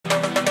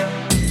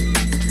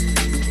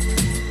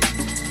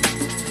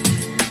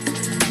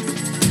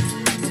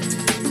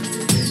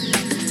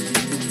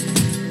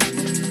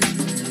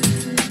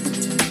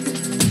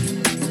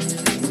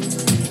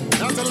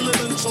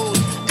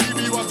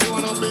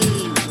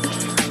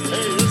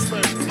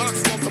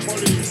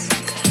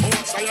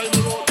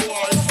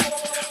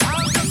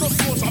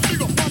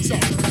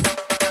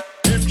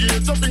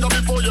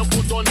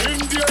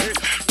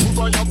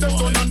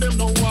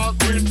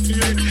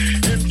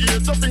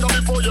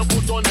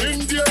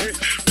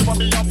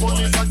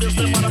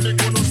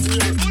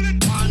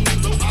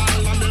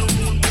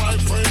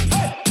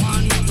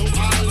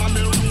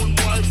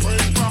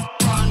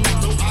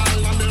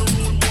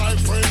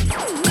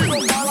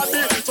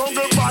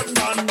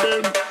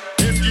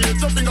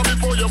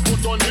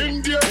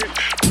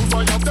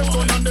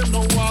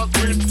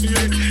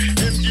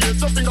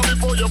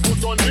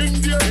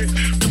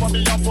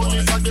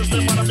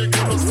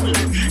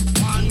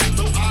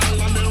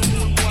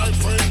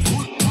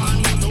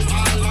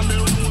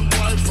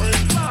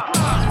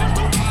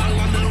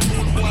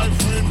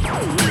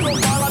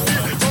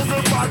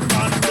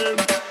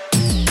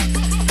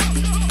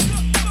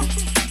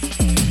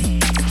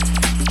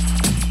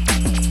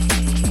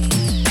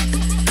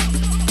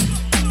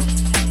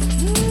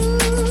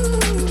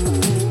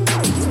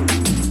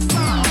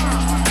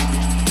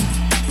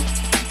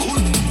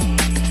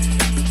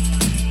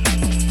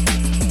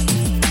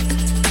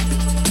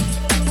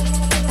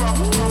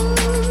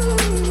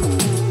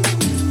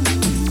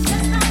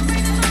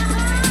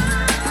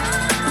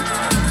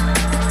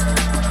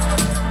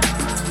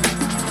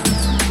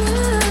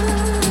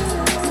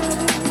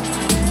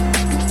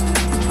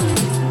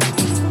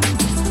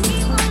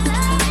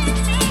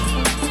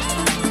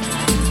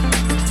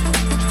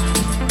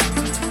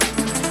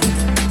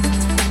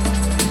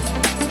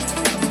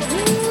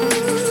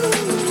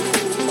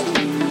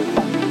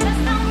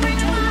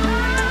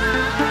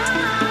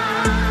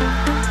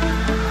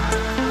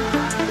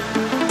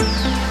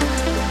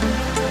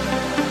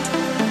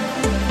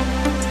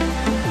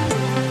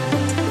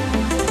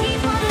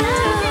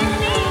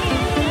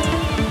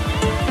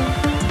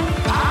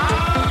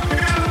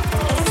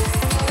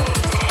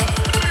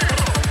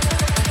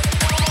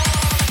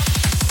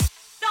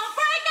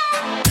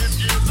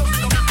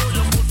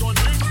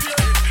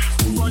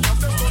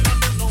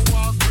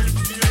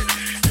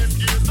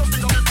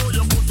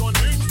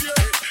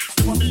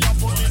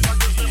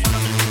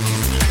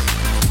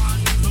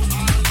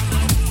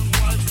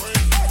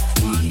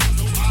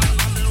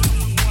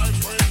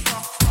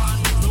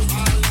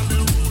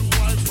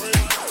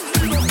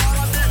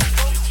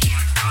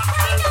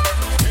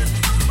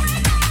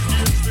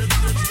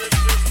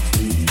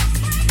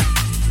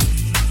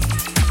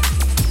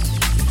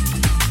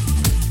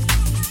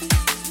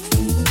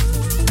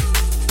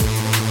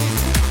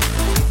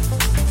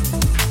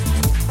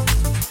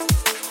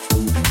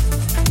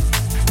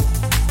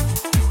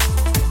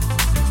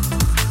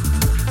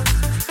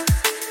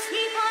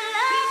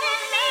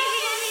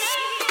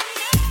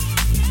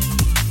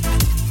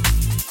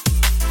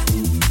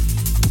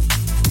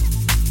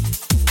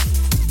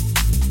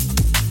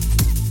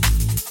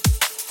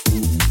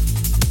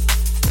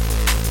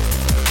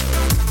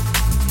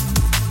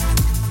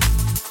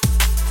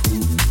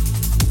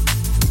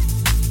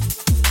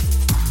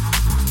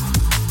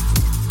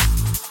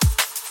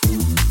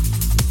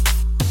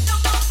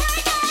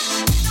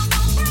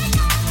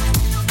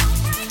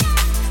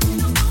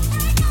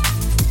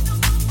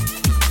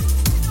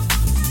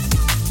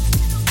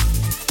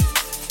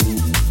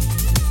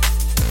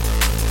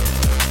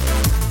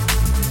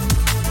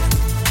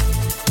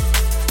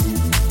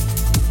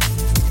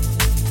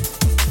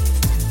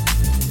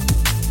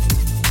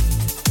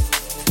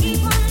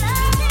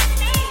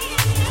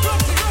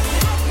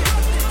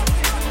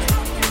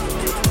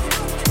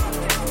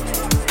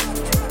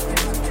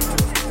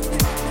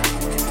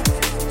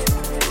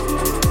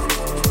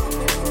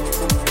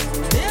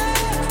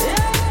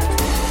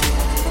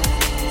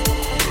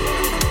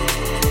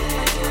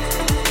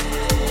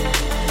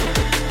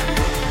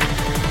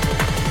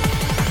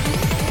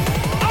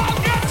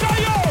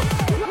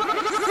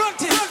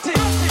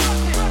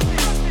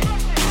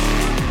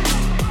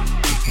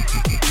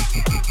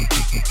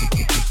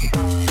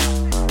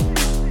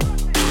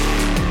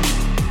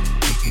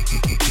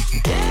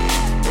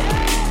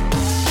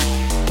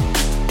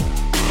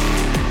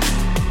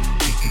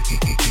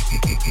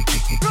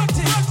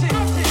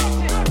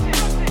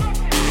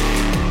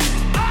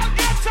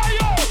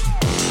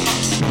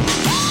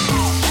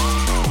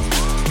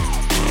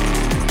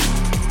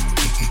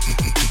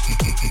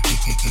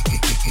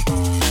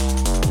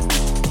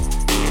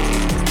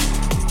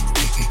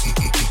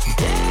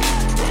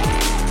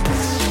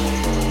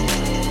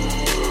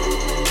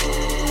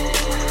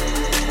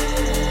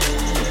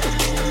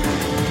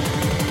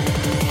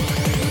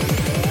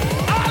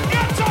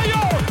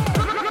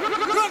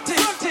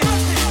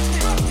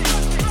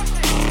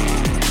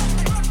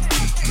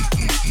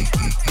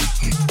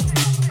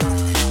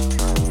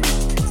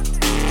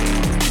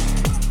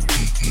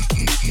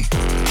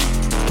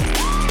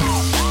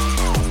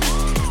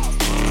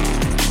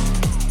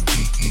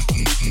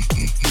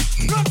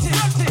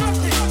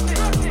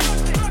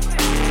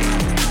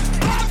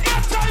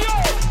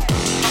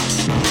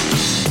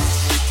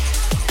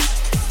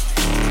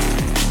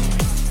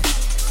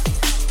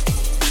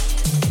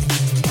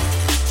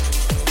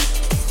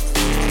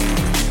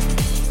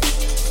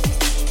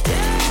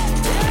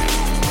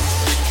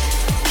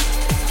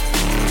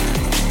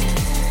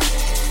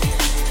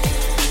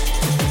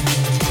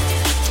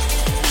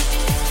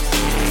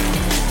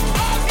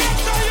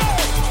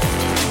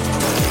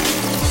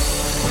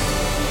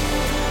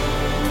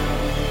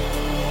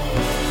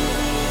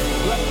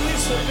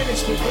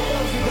question for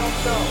those who don't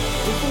know.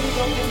 Before we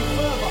go any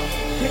further,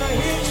 can I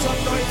hear some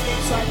noise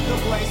inside the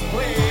place,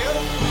 please?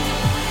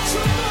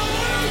 Some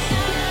noise!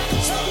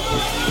 Some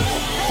noise!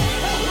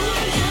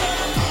 Raise it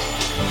up!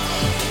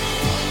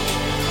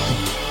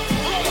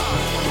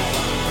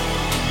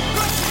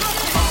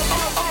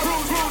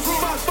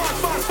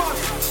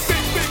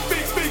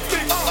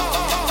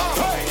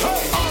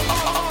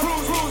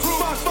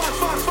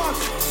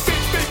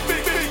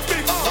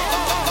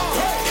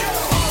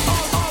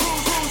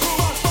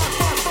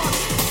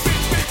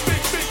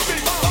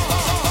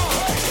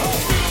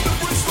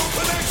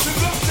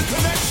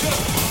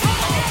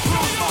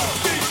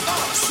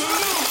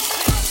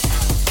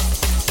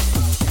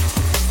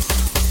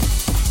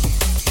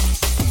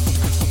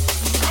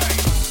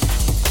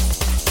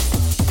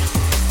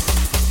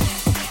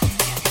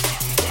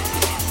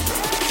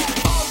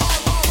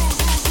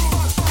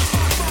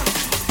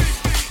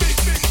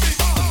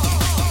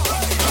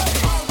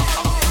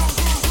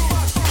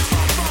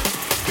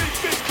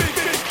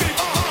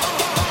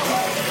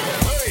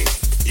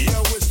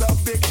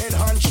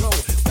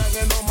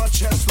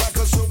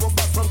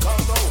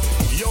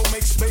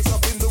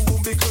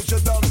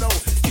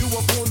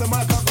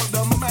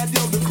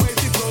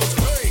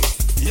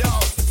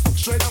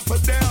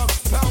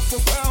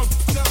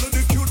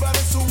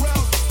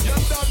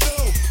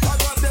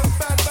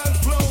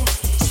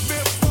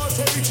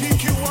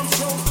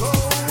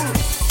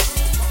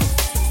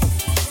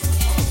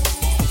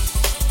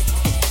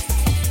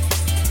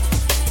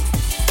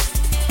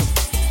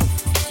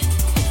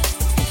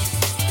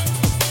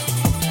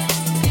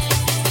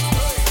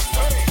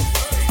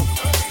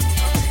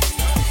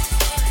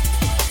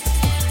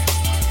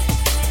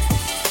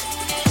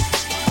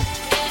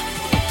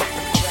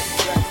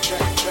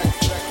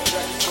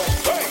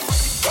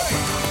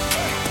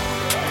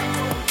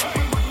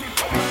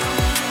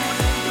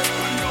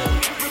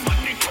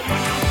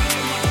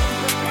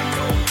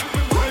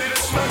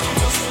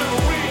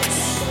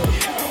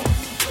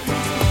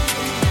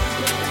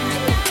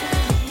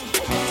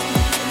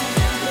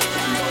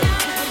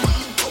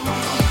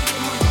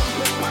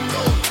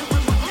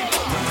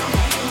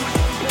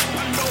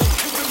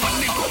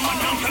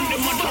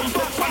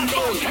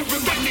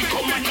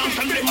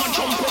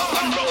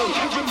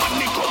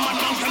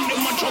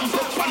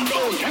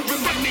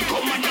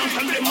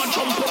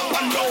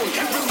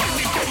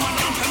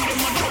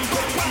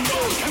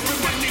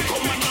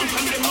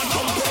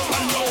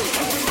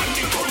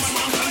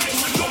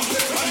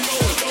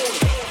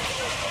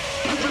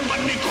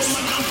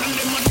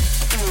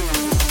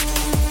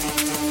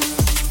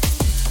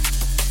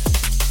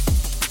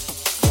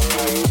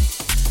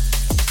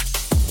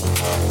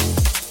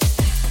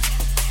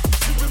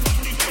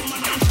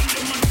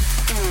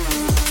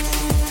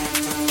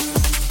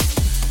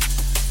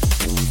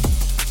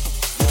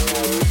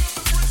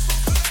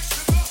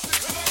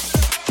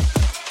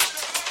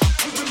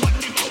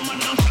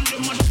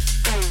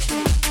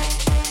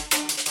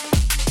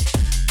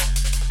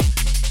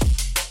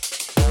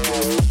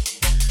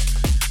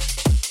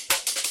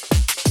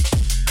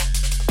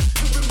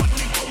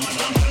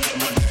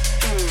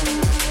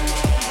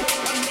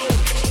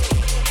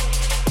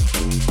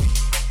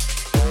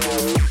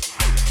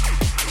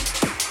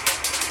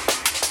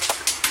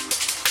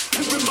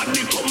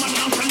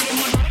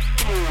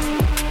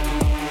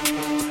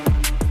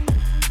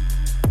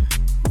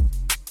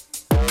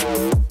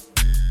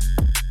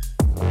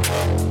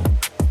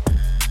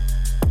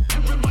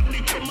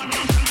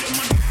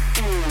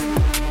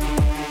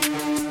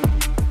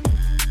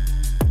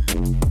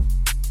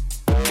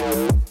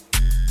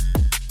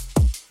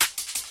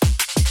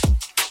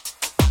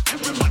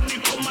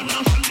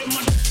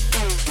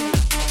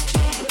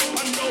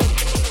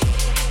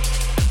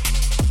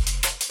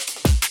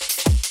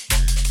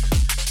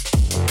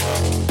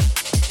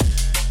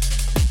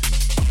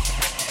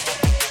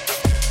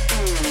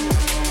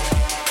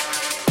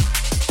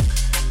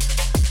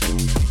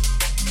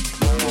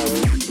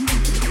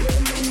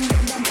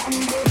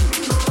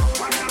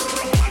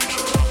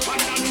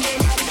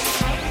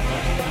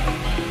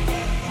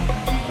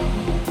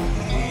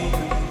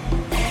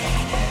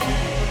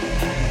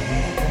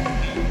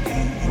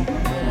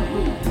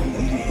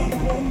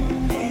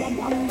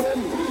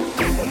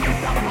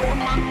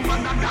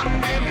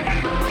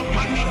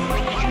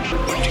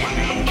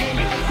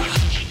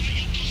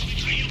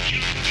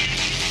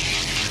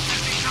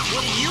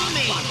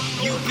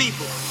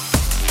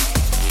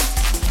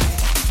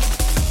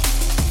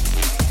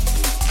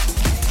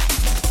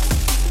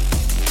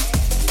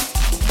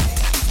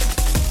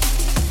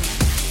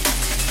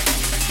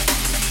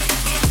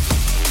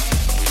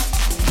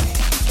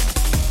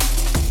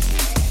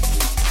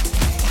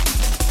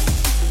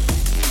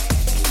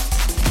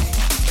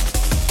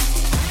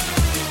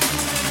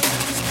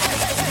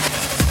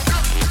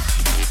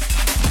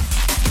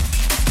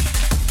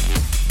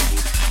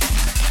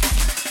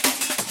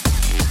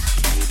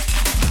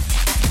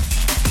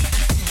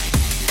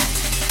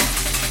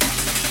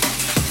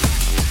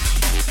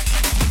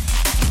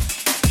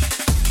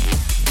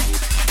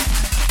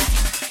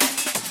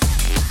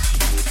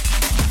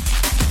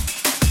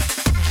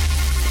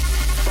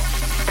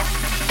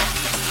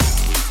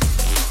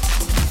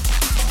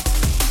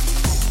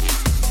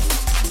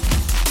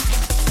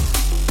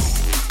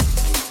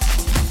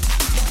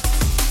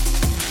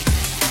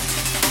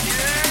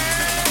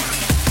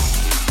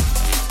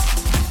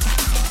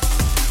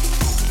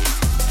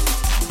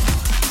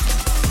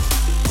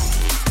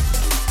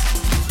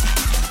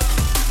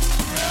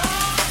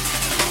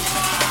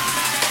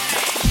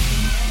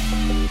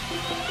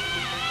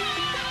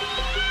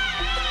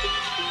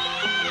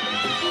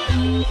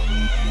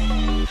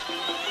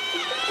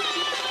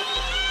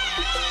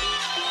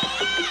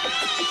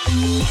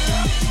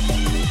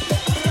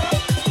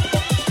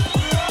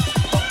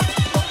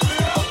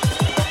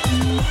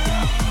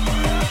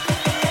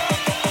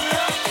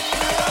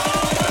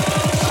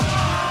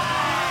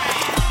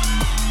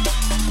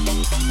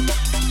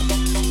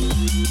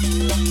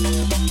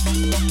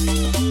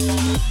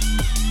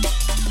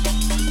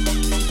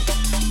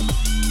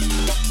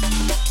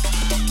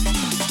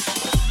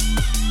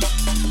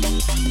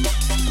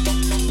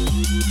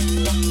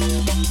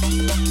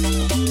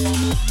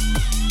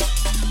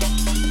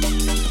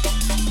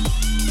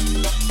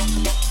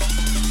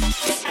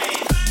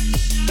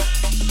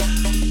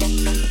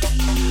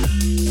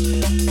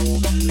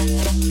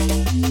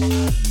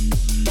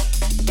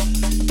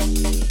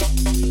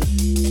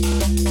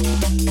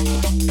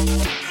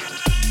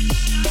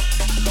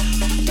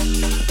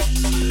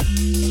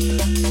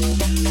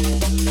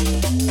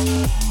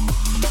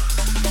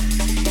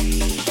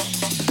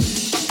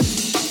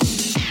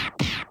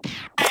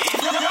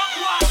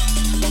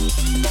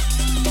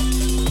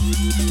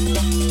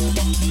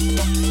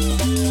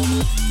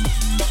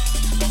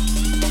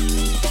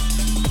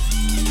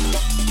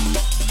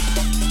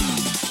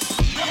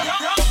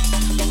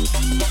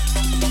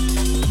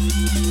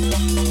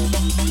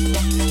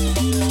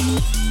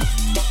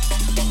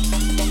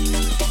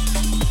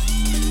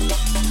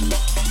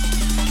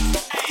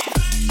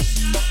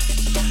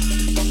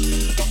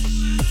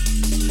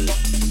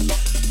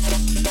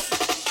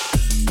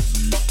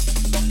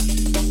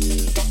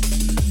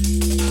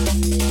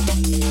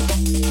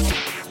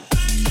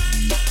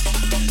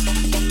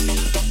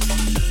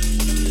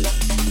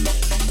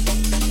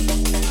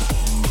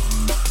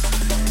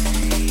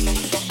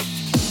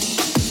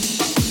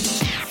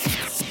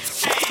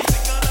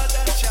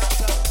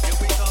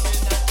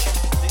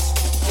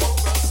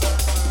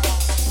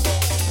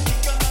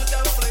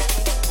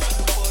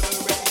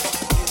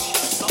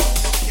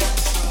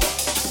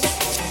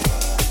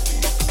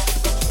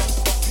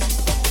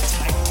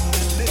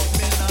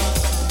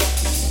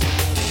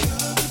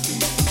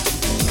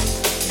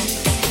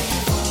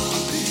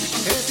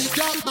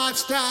 my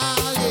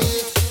style, yeah.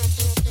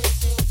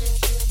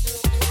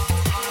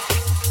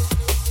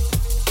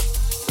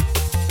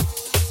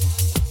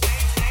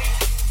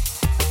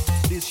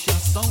 This your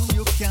song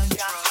you can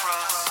trust.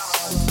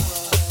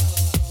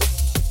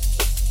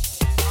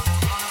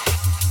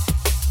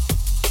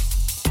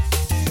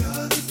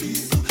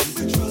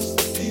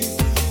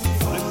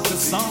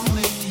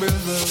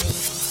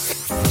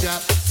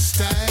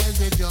 Style,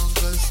 the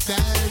jungle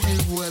style, the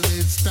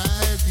wallet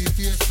style, the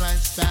baseline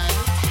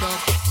style, top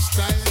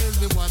style,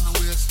 the one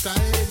where style,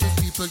 the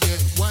people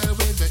get wild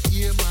when they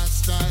hear my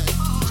style.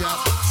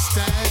 Jap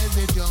style,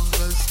 the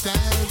jungle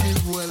style, the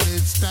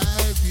wallet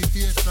style, the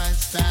baseline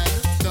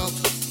style, top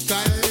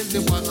style,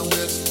 the one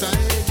where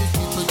style, the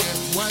people get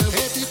wild.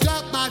 If you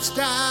got my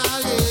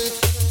style, yeah.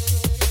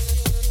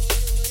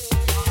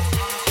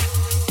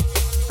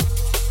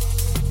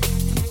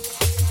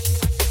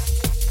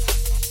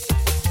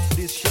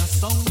 This your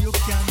song you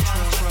can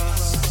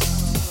trust.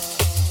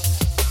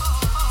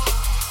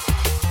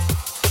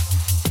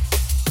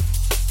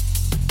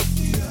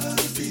 We are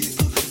the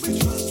people, we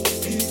trust the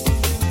people,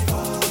 we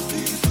are the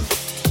people.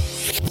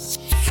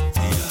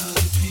 We are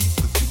the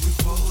people, do it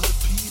for the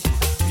people.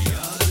 We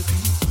are the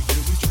people, yeah,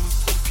 we trust the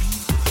people.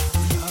 We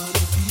are the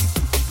people, do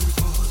it for the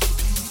people. We are the people, yeah, we trust the people.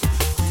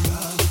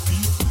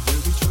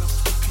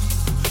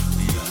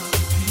 We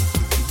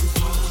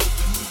are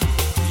the people, do it for the people. We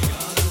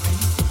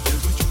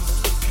are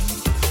the people, yeah, we trust the people. We are the people, we trust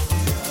the people. We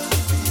are the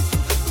people,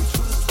 we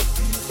trust the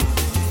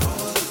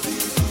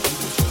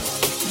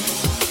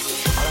people.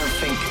 I don't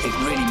think it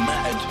really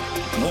mattered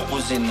what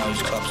was in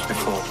those clubs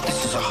before.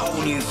 This is a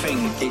whole new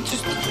thing. It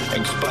just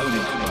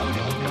exploded.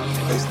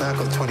 It's now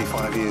got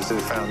 25 years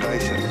of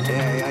foundation.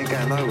 Yeah, it ain't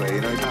going nowhere, you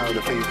know, power of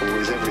the people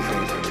is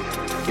everything.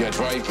 You had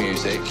rave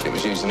music, it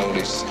was using all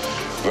this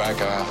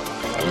ragga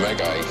and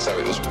reggae, so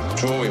it was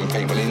drawing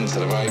people into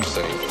the rave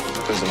scene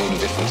because of all the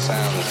different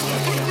sounds.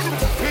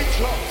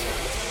 Pitch up,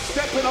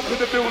 stepping up in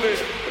the building,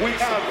 we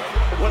have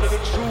one of the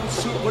true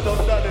super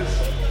done-donners.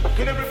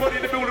 Can everybody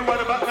in the building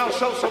right about now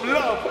show some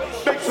love?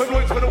 Make some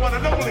noise for the one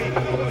and only.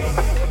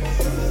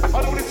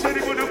 I don't want to see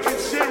anyone who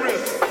gets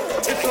serious.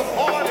 It's a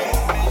party.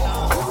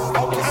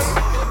 Okay?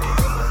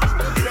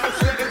 Now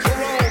set it to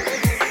roll.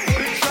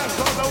 Big shots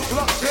on those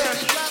locked in.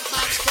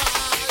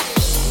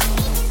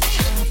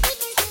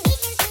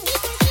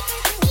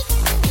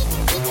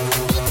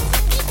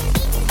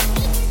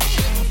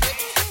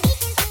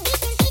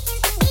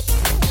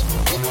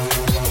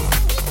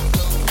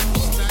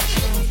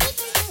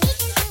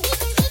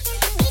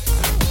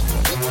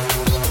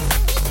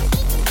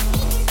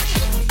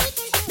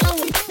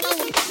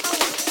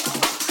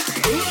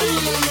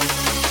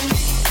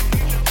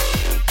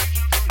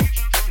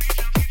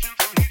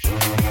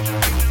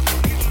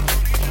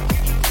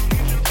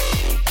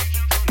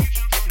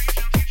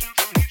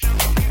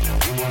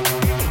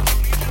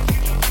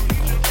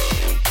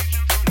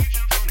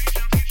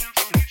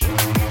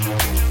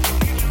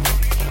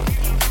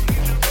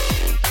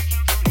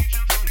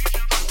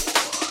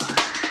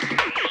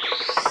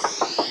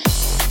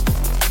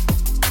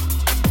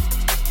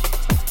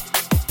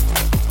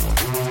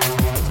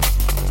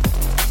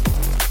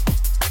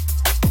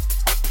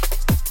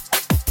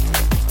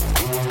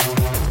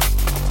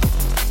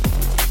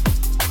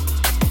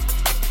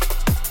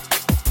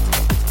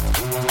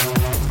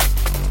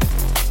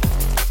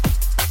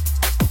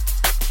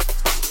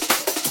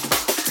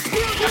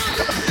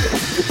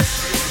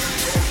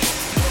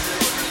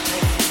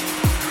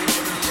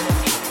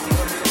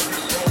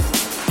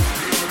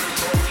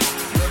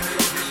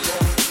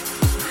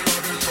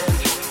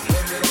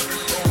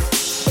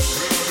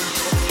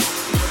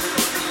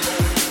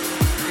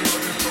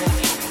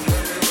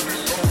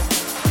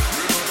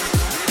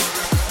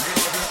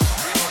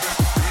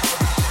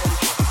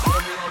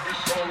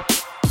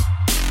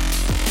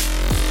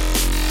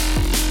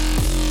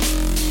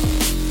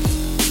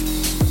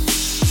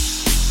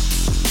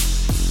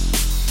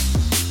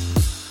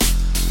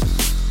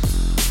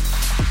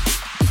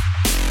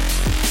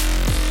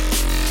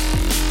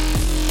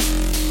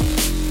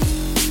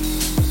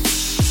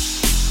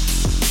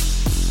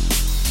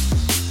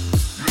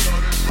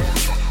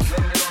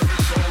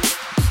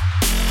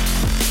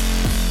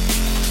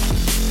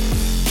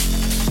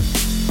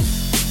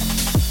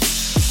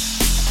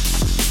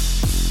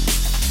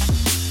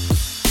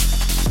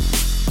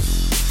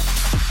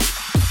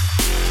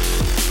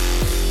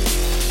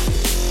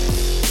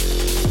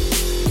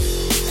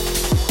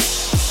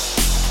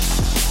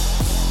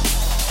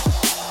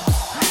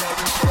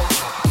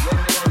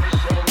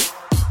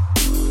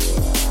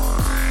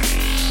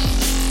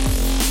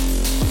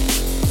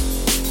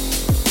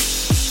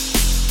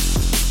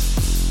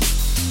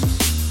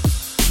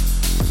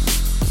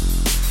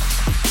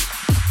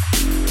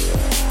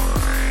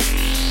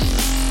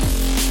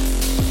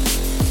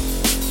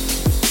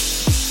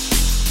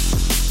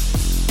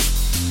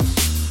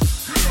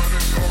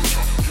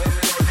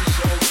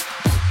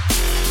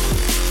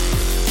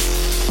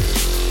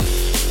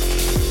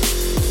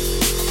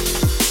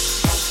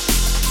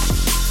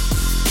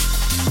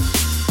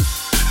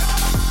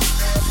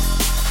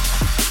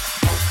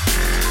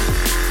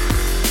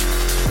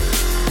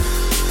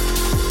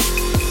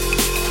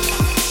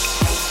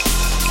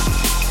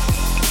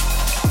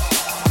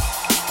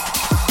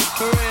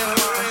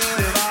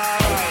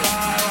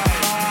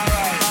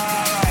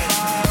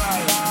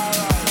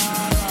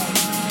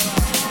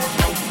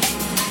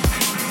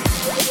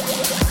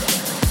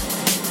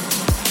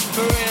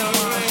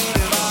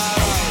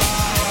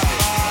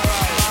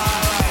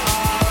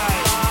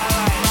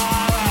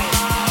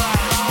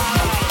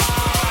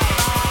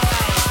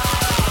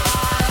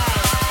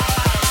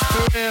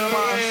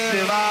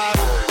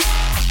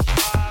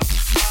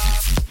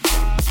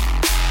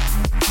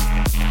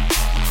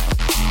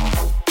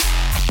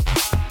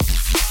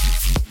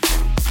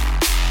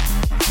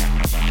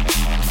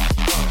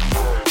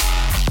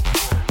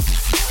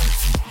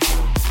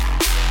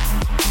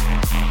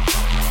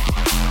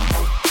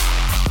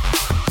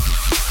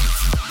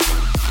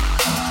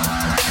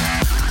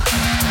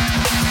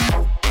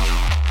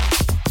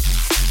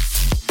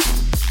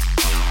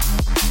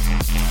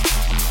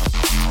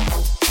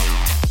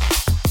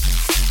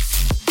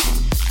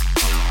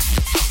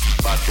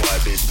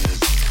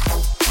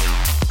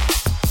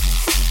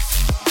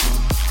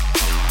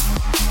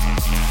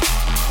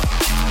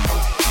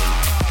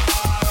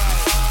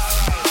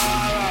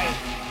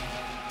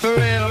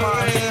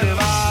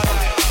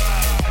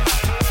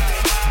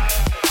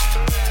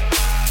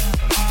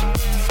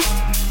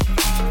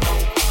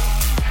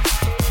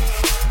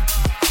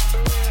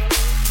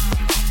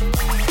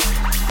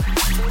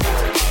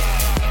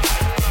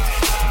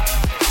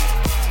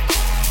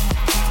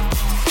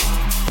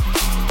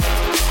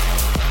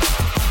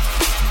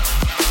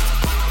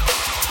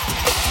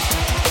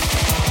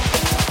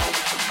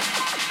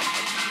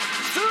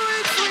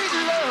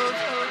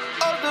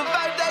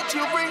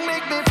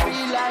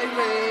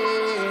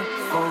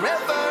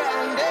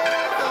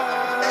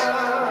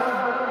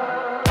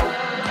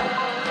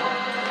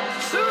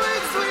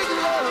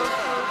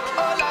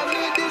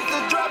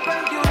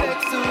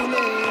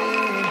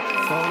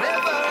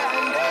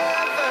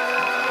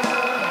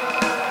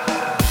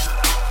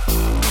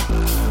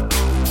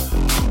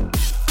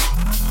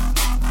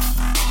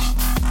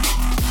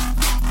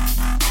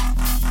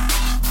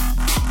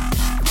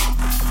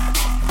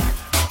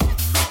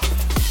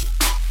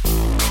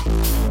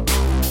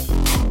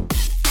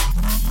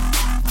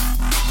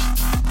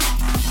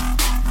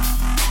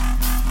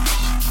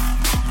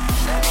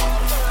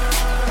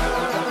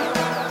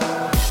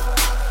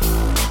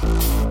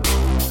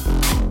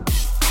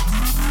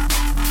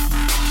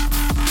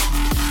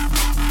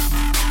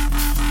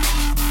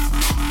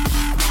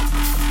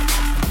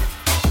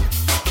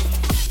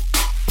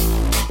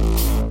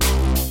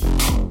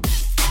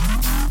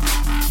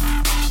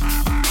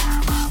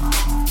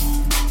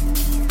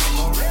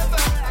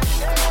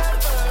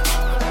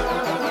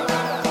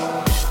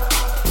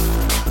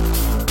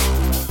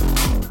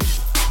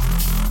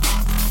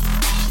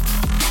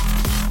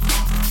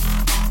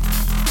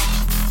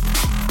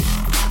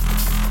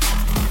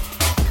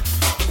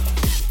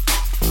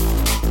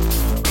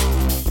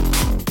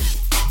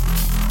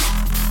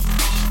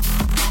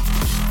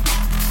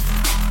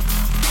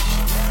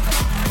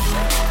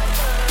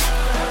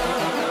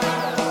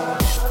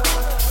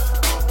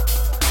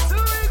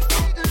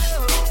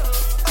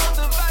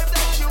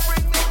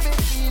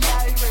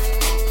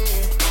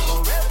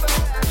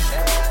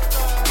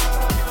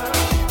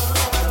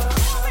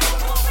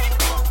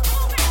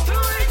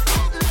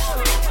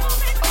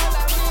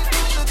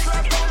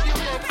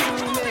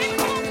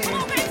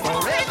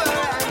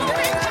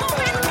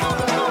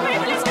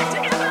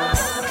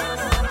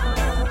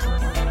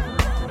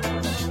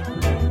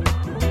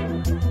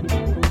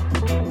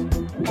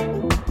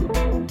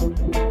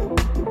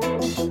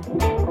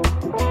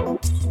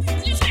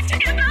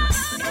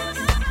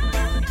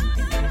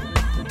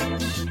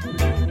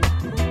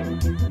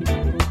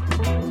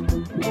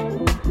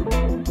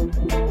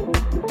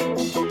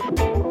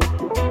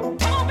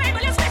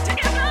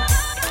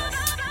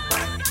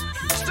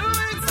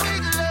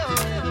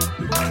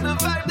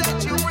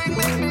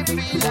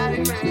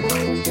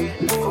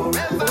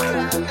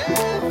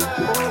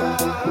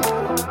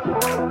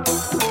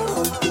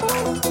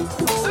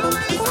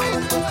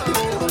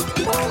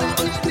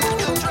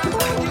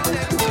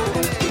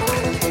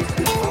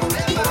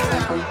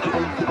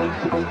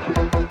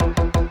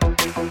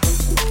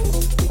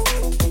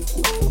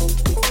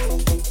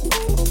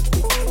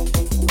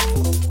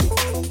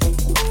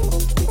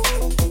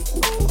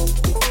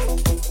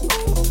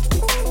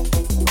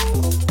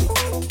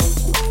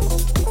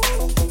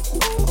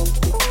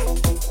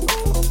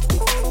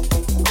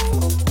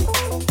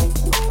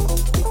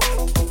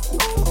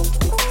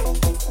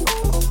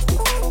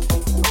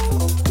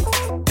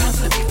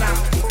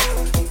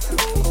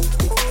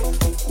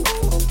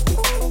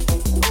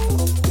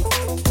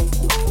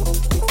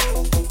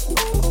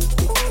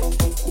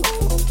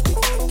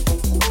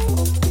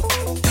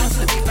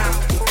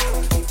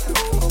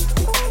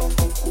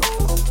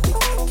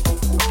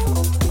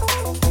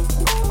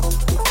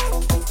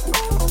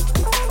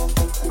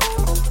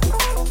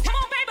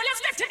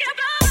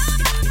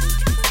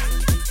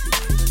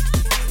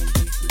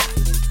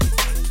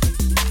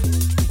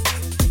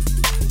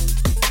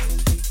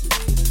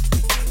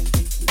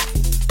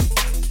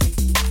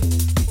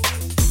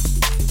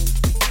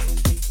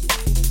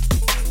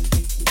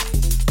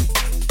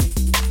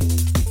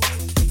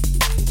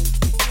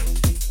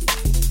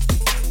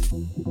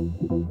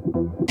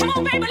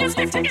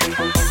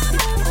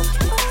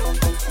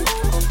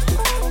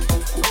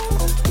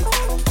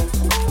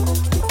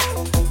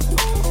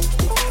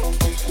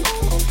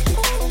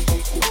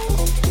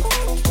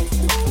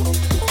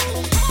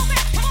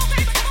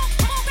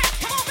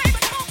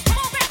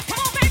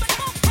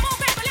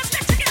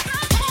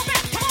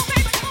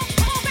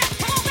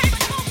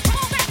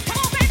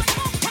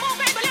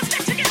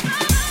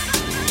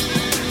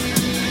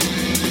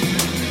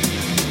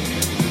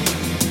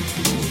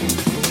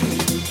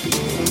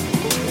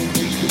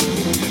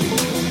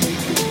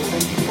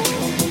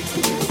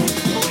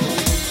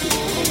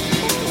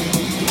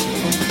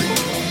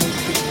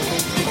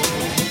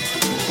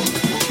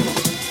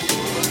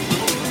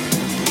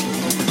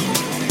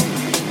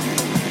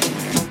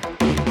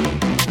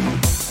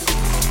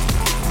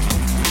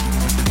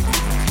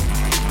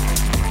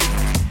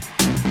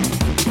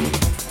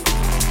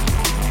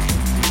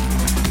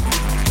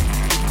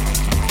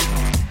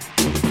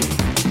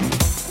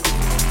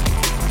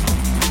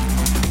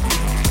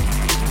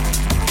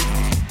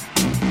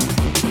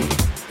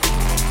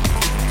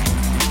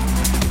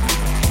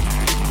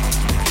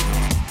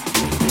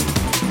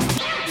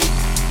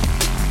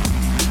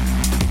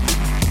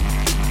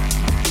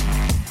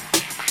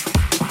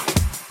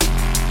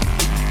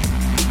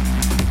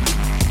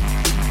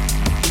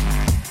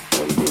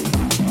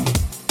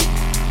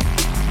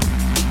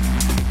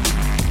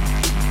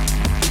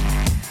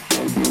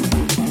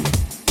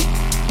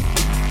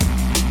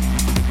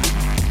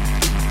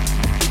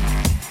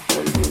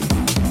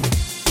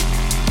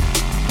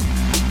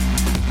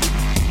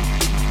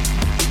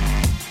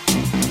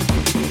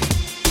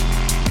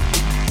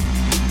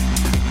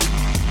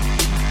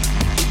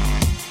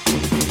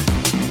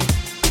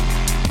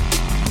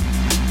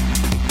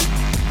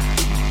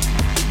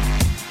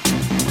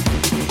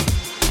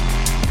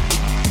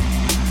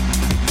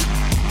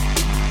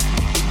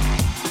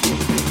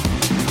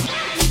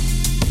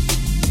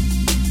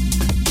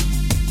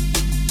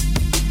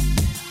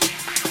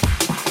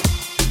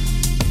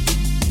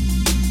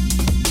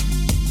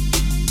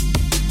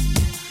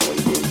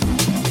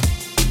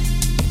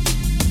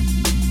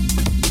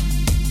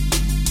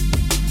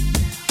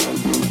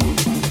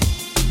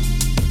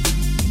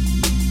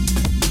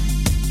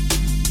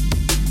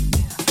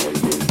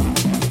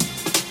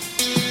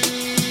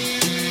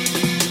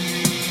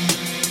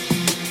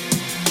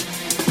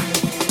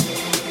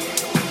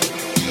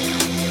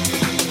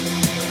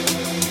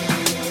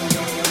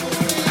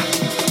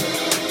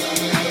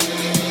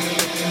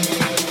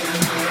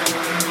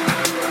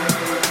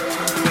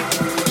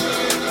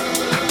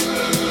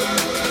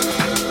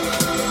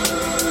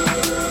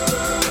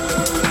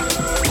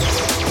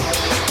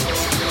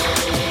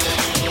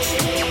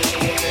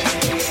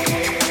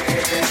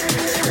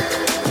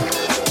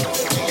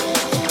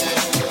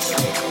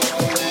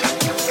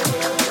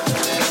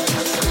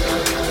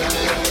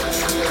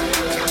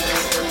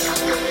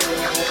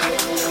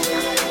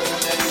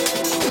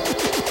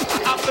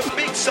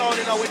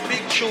 now with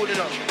big tune, you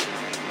know.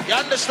 You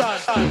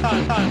understand?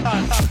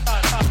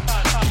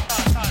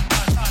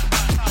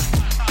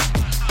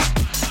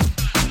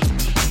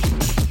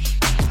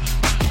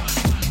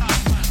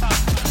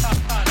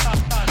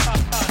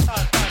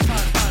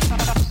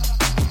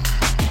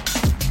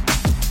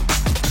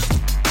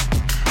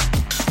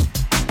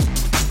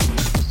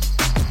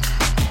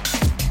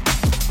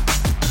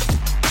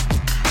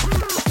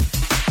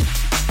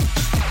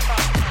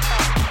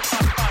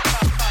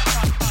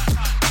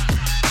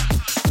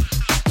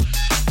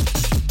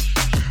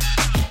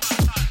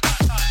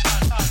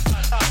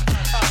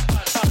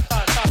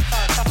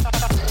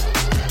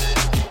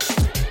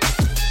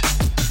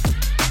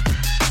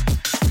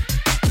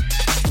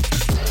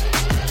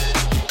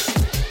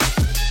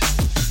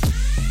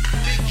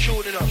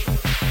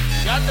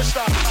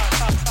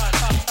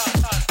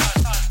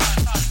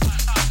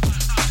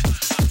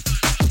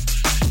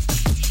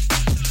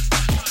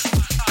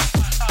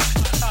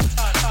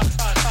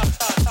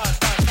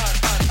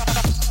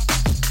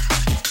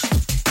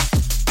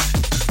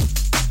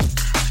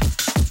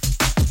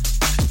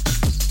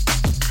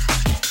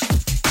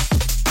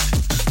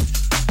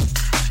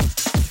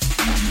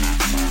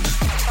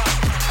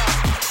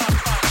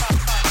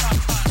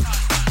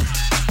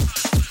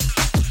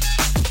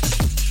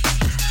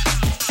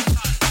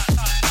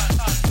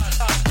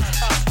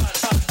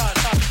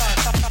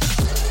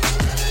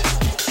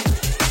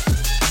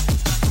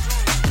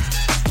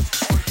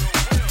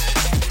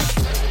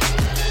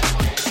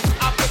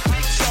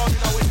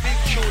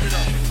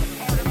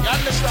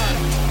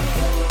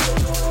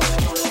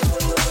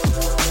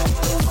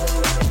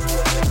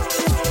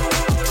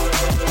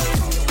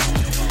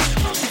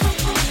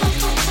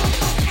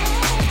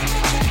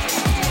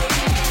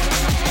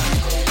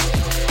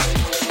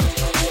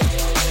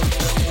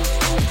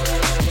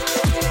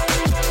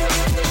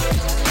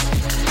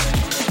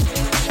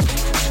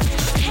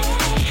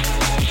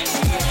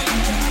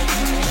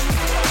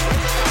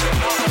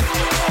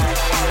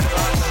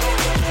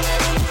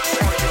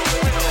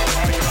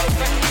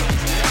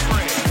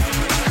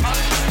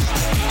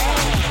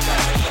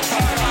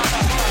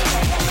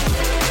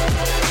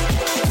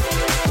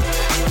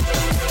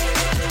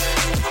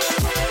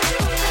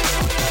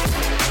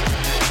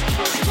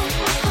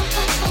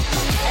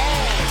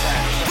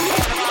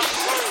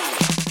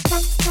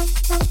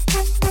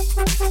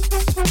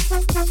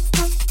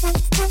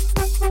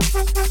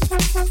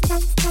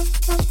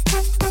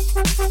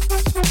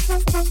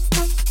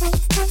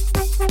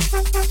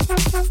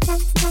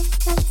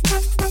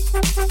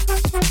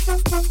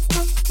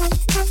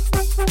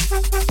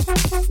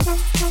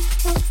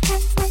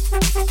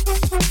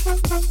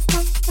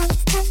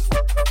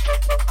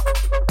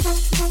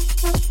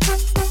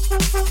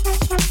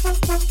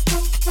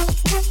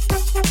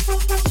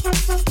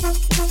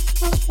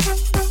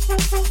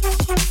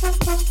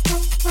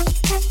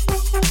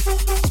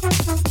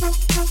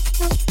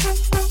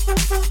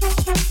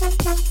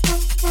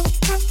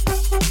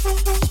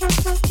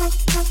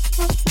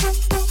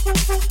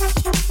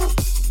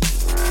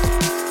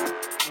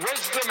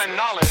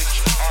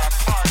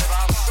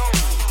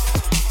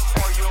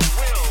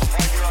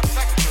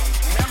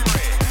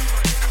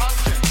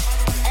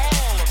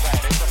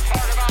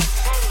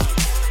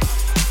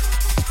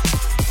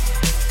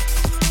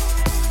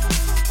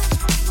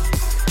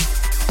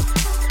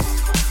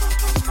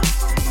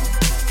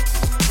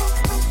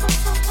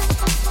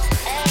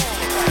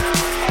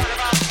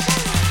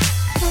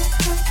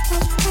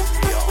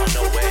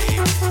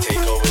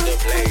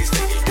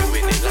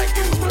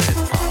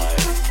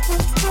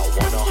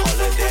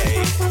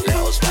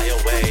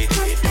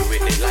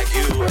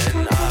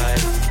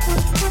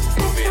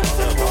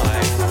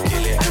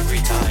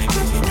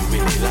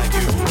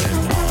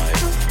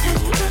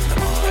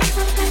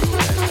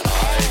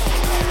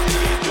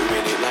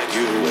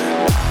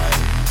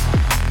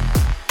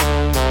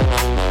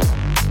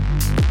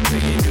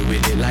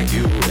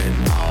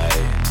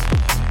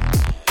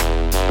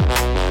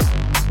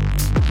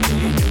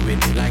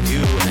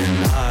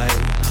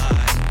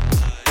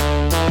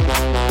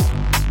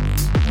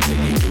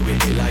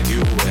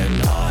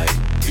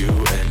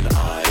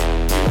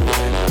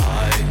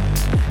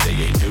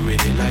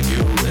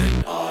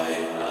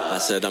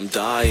 said I'm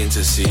dying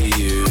to see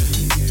you.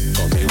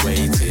 Got me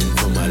waiting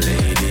for my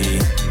lady,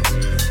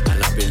 and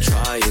I've been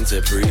trying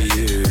to free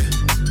you.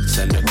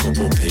 Send a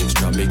couple pics,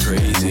 drive me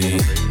crazy.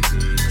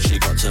 She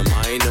got to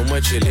mine and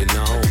we're chilling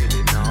now.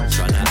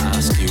 Tryna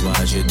ask you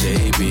how's your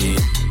day been.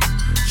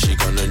 She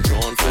gone and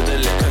drawn for the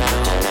liquor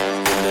now.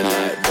 In the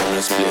light,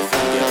 wanna split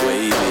and get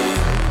wavy.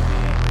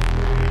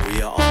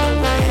 We are on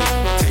the way,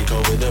 take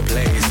over the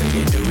place. They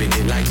ain't doing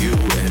it like you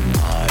and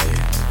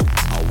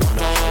I want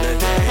a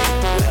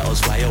holiday, let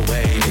us fly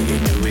away. They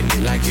ain't doing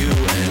it like you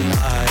and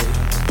I.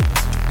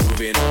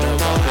 Moving on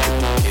the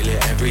vibe, kill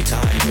it every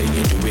time. They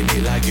ain't doing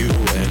it like you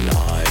and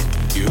I.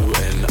 You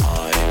and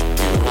I,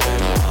 you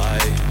and I.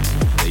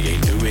 They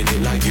ain't doing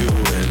it like you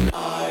and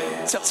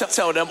I.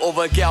 Tell them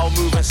other gal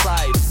move and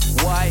slide.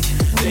 Why?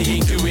 They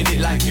ain't doing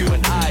it like you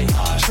and I.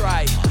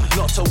 Try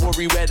not to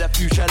worry where the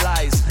future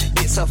lies.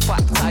 It's It's a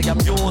fact, I am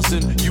yours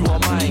and you are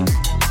mine.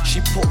 She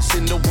puts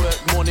in the work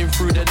morning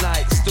through the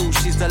night. Still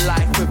she's the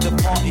life of the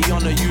party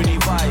on a uni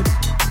vibe.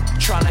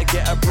 Tryna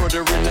get a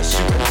brother in a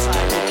suit and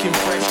tie. Looking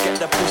fresh, get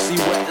the pussy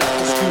wet like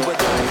a scuba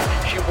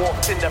dive. She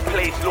walked in the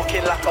place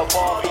looking like a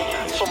Barbie.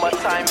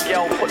 Summertime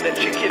girl, put the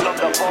chicken on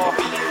the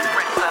Barbie.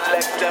 Brits and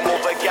legs, them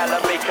over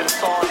gala making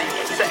sarnie.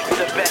 Sex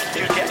the best,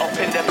 you get up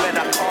in the bed,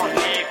 I can't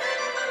leave.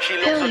 She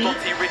loves a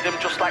dirty rhythm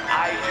just like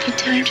I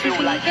do. You feel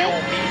like you're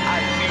me,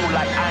 I feel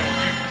like I'm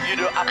you. You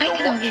don't have to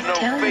watch no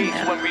face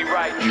when we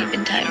ride you. You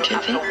don't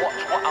have to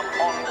watch what I'm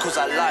on, cause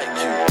I like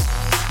you.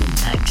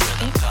 Time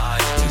tripping.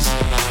 To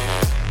see you.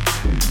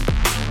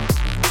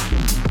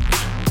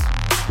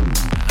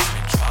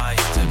 Trying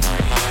to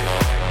breathe.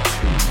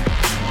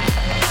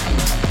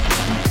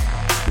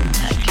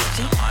 She gets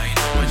behind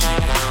what she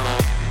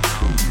knows.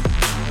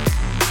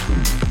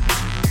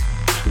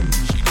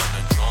 She got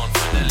the drawn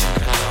for the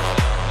liquor.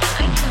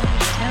 I can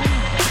always tell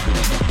you.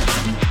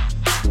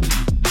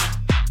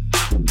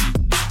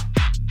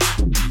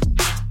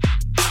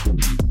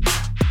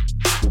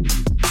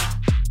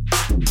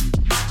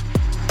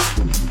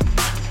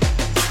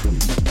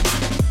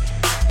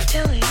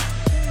 Billy,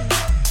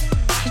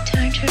 you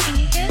time tripping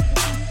again?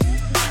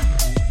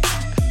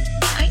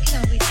 I can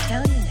always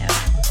tell you now.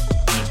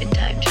 You've been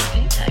time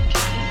tripping, time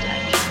tripping,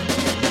 time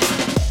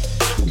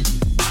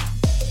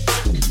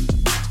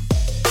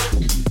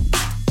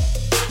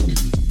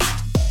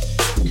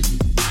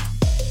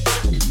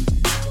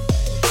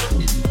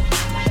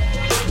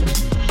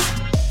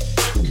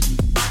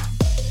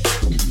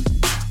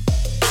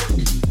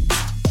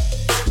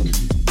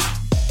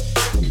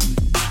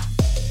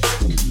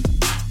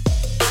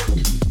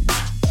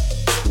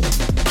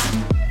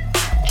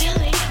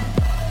Billy,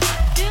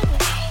 Billy.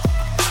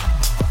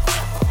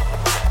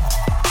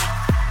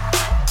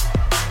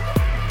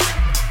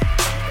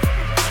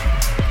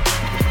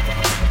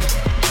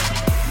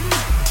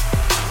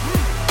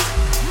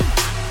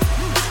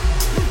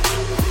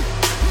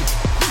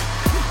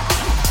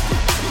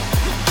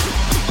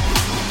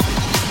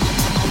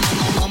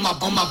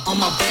 On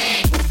my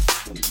bag.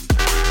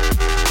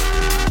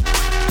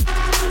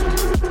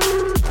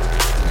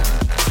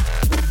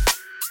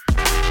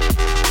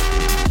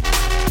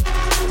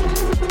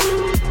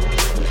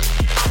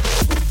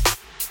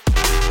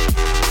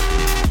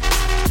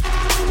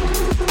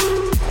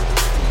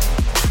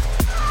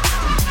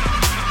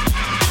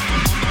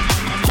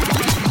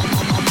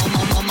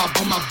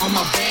 On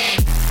my bag.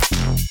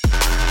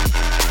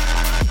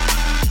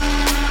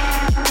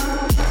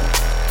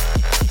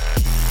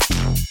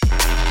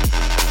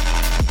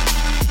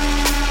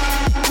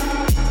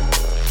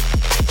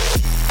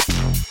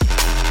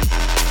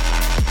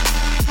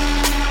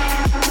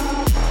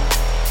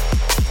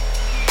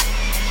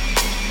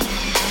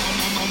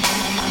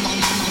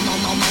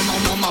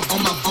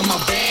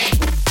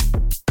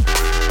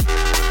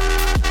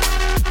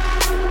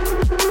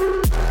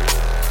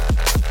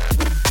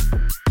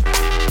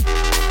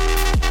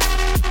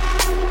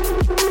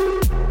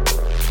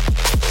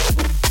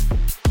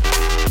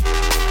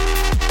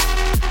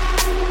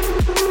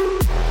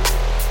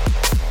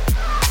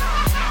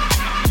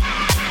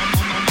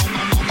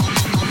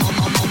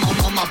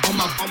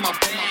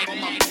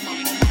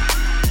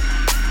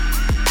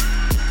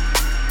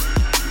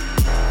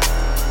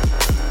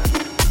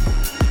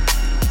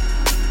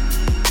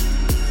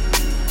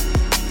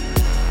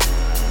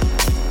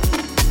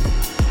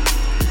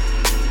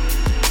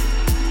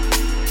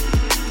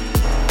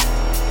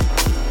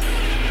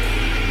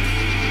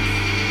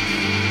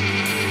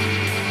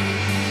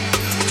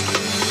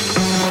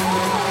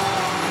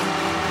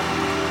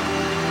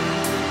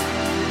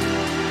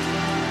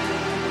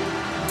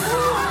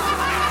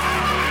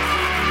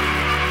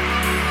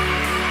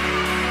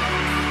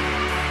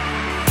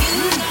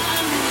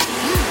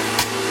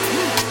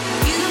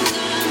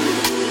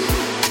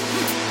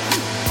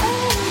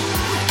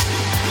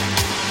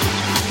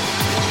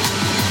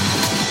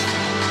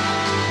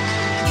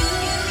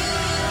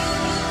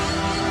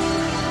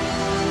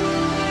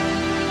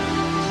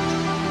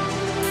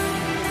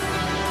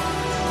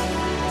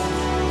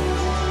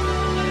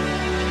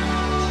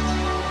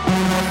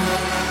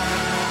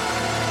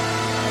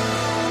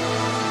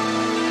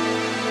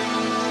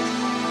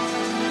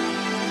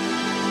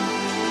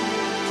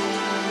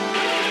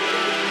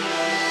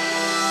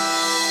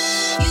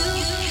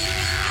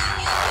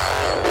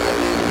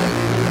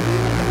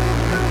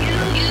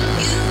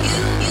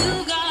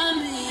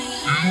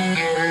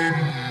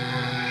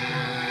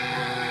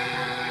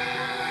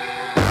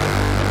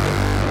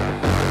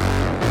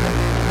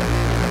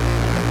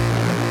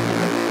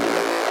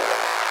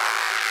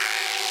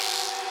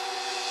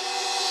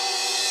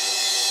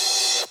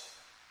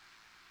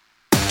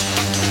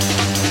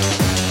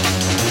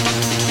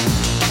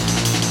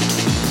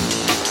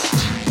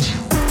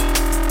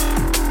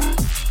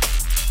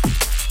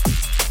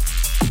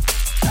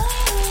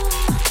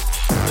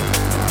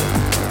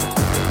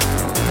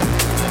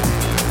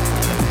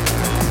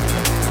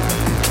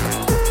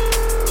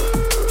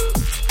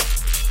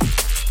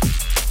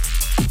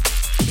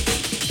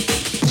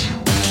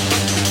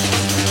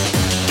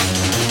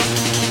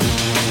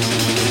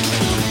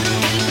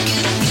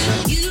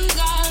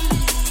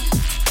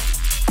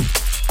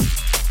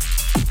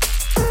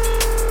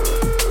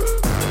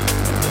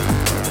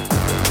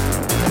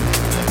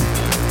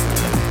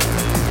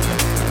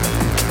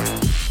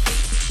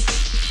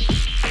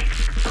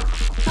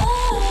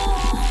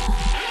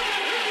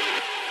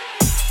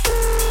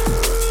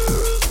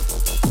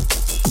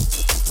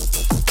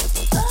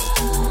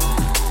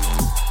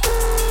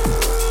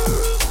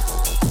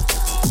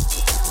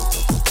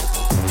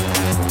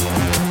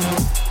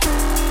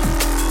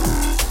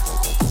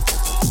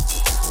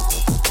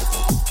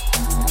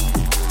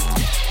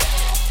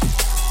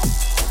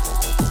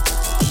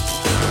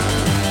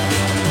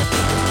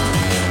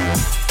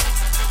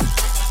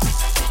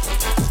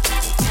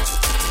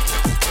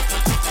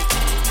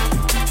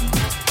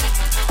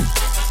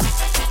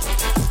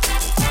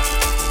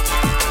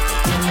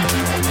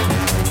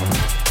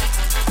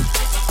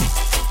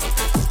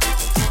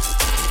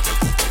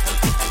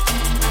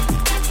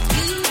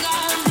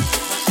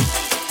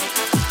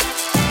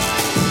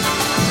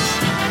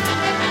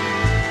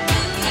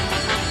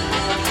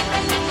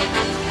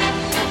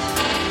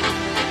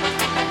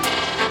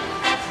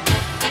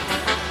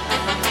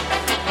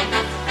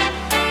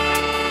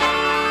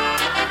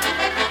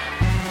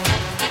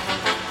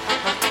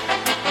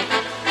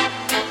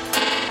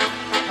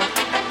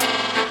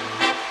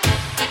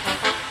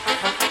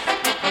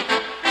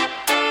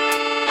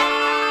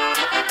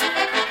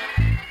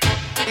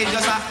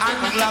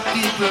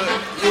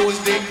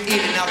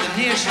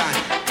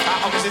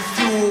 I was a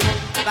fuel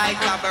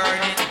like a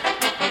burning.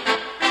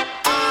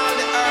 All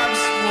the herbs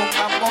smoke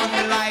upon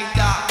the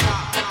lighter.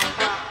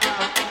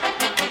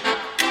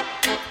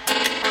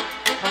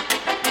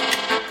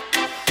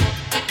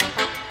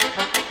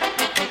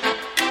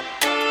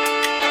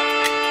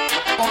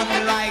 On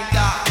the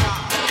lighter.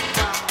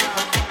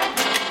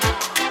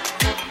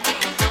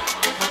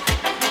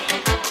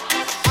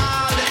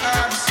 All the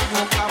herbs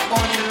smoke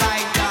upon the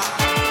lighter.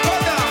 Go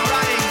down,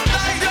 running,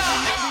 lighter.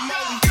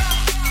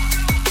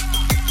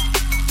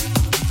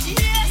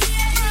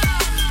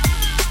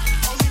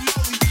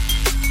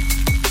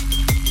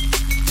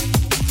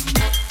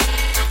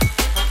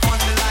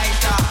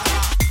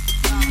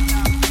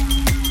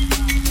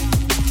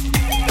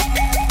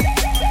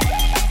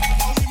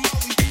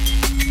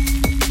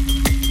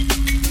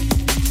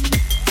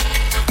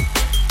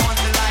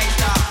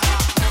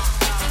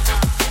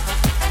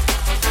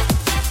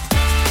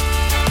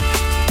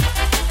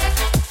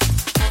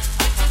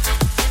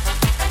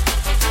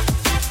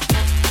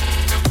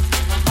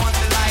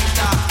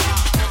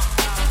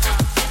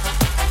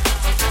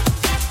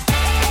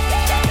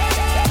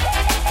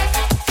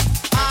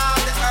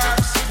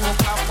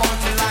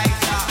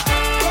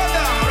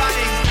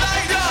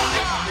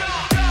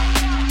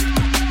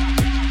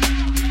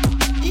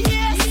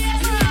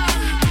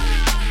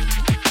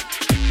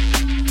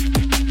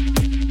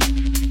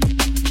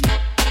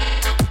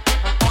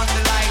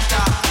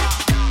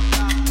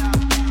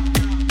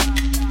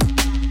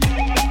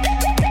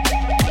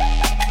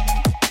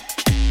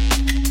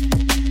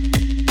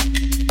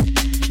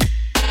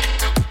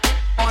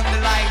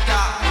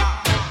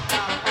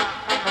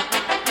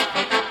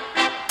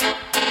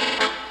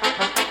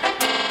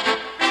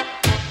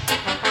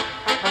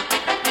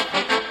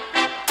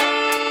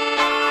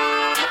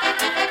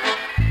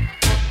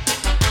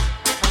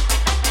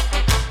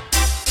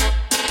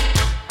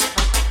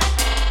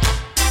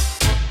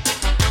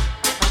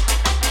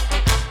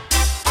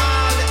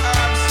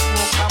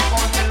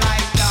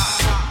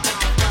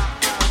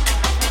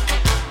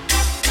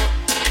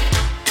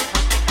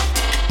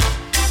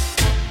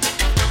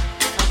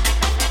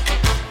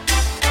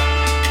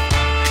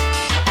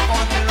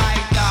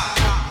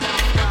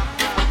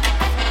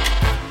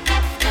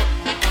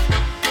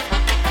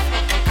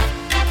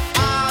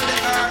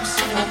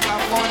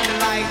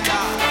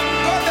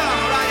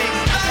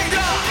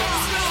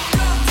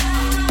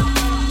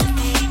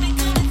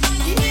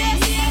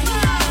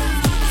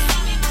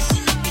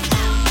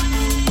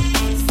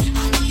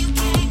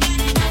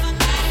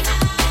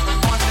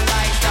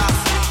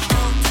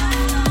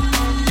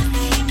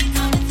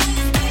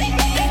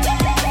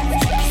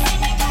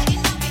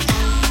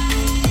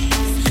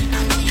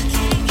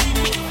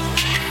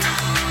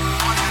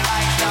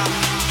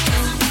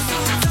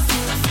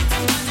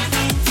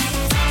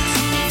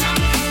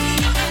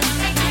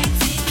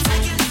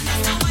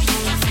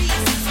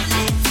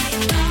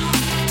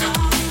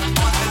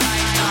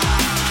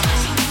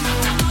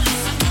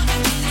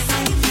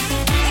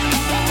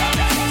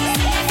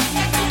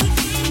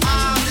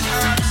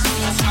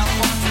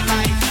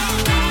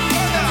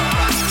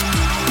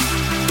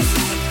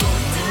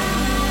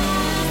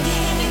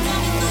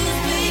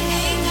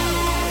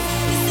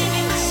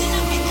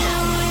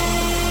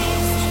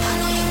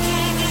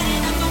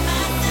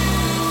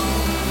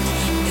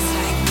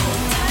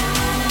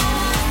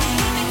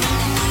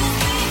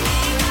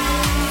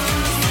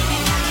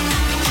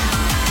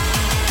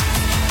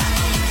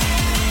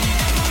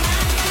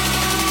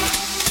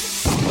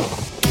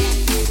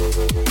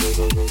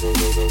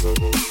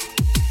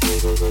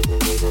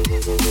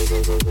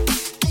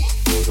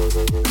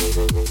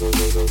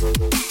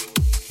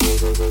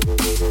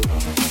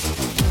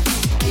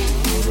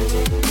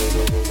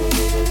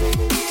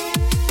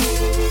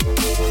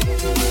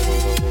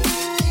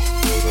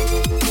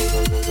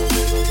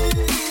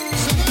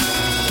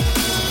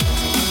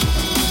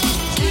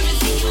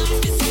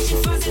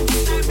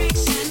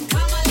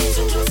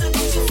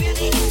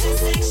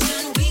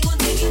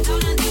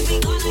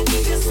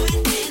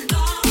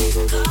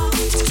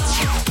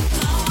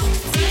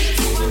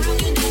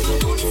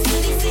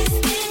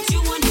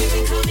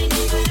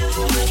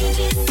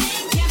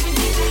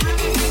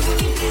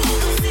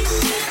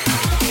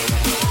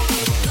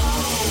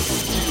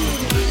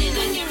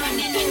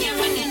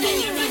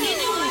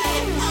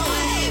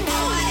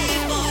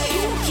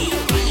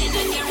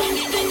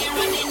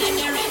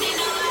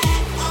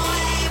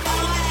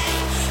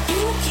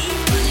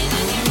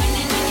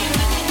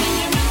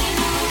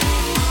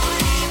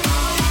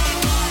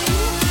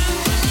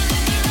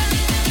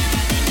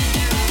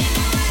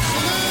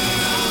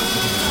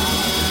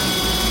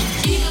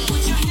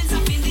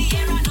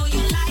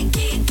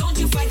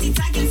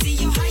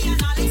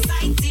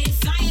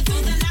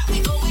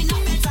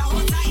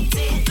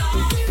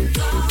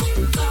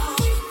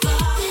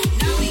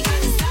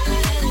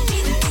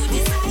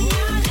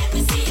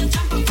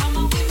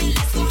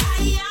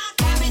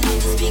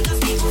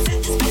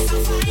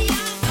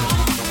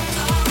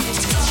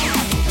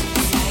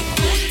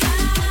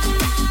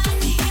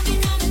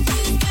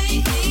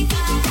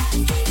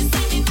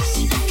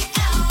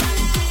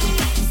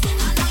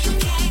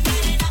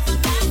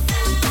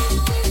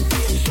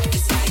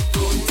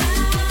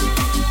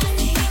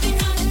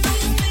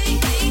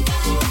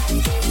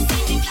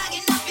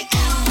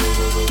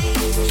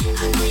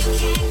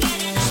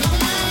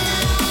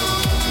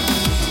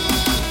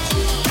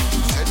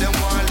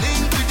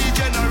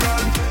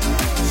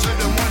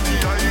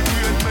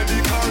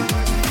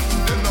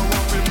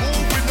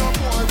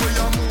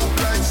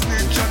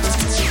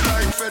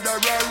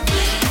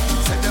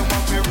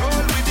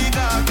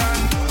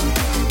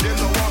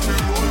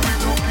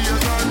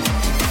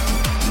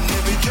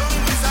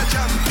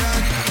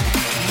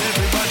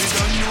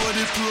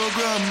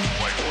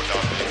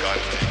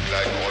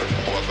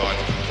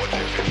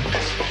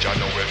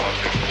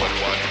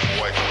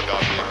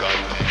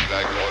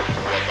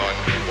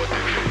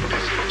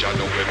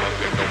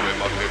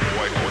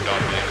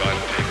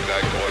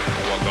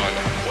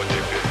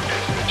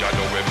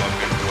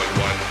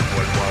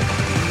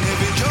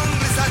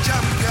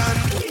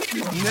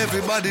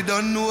 Everybody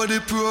don't know the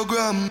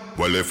program.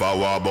 Well, if I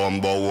were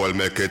bumbo, we'll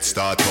make it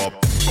start up.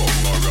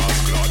 Bumbo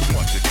rascal,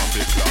 what it up,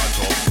 it clot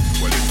up.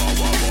 Well, if I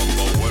were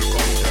bumbo, well,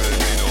 come tell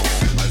me no.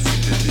 I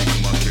see the big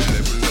man kill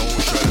him, no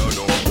shadow,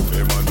 no.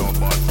 Him a no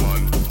bad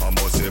man, I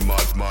must say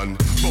madman.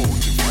 Bout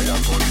the fire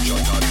gun,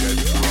 shot a dead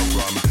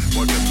program.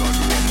 But them not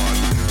woman,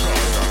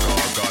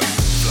 gun.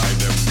 Fly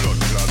them blood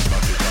clot,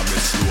 that it a me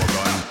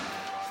slogan.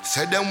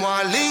 Say them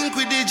want link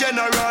with the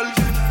general.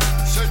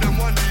 Say them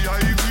want the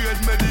high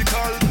grade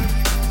medical.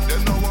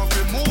 Them now want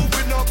to move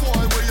with no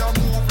boy where you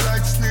move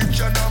like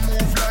snitch and I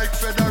move like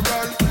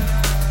federal.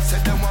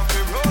 Say them want to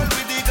roll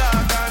with the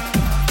gargan.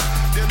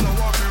 Them now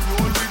want to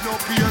roll with no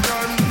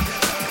pagan.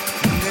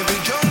 Every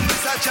jungle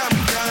is a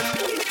champion.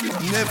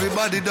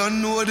 Everybody don't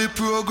know the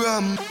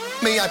program.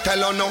 Me a tell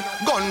you no,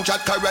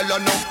 gunshot Carella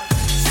no.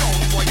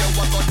 Sound boy you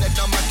walk on it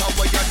no matter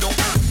what you do.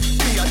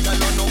 Me a tell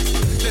you no,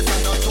 listen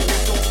not to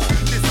do.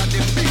 Listen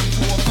the big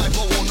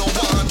 4-5 oh no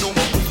one do.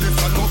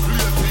 Listen no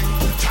plating,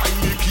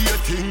 tiny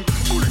gating.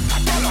 Bullet a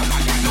dollar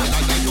like a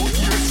your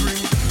ears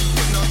ring.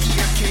 You no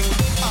ear king,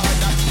 all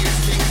that ears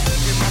thing.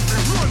 You must be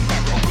run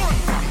back a gun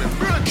from the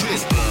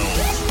bridges.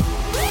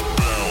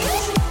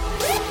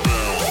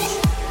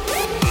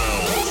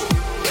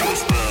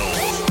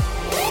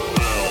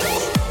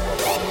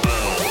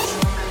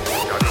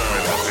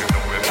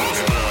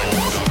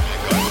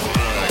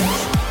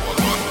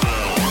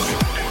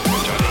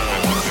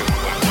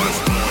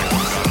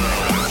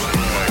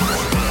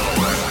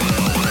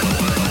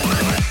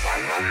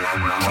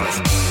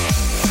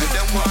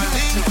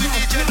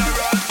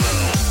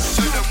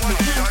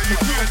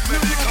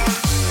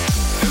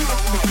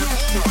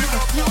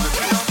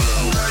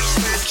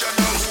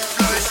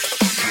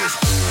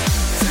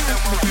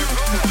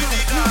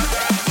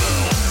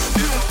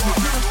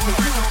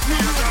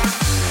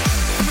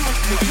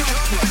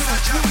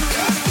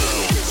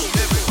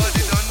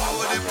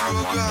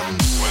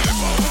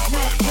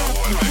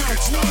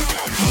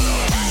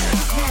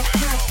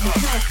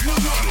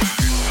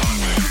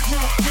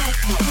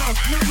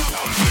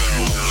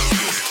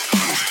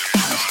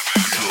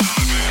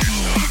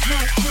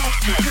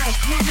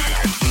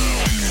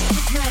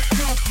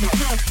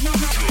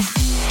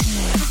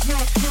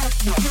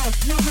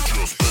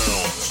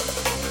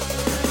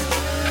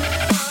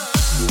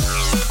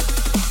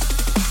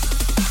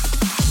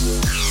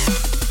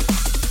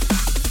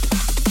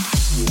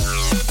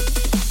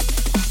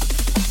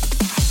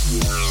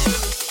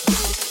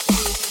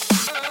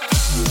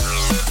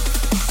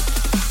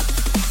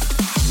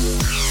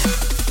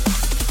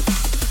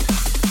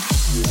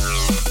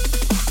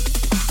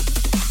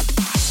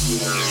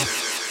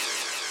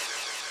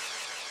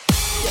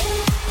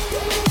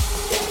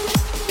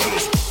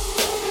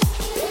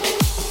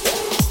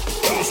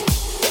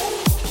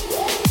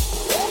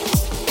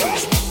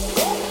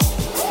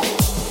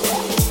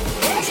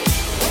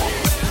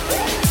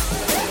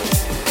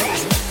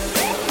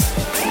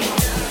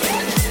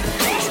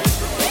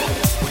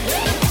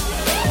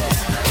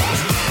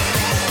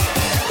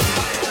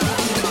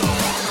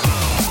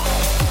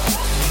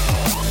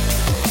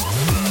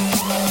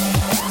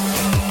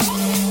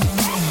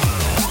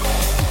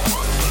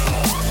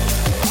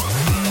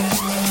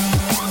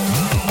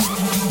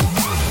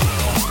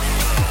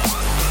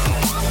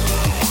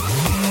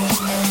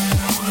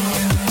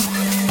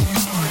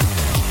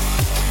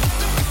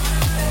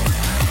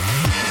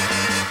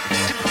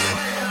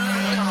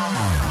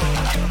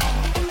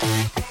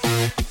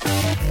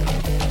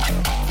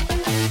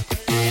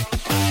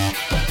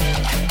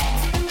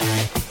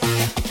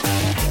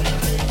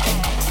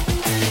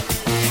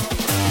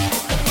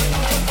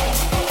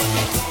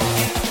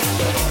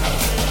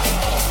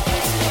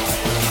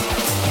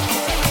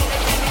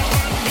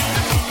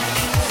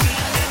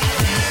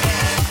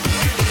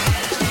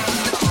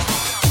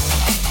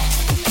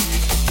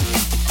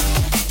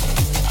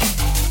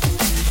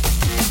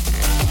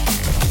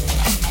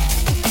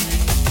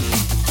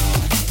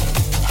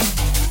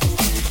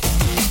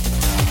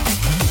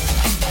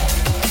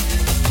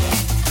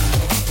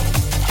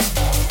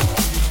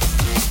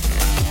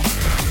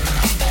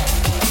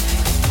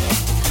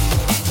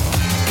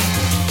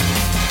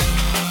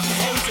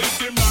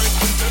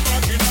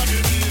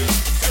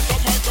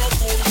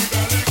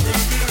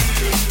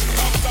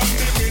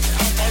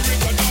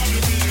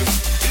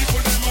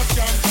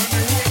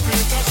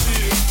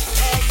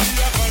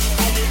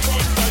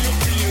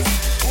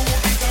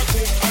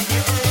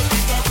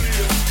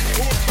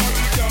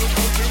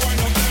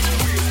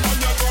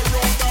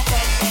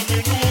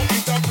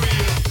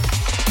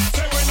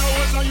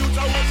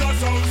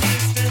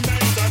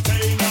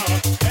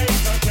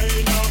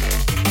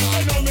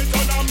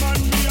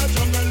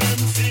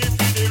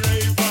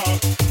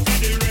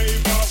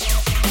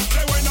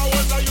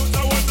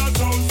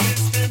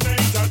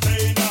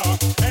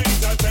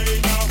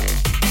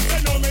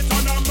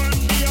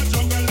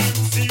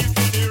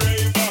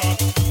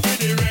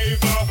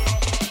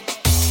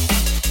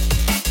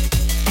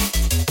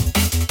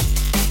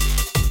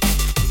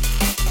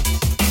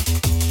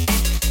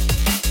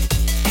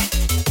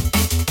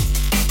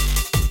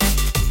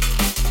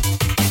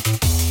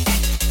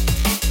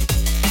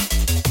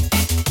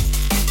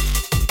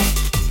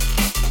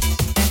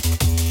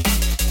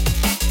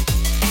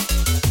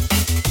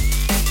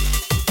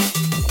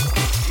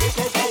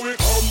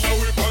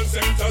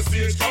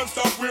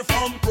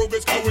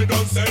 and we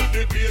don't set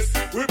the pace.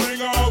 We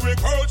bring our we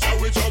culture,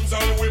 we drums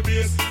and we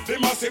bass. The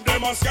massive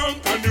them a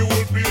skank and the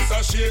whole place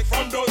a shake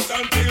from dusk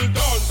until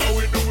dawn. So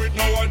we do it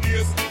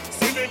nowadays.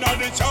 Still in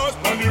the charts,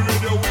 on the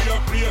radio we a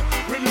play.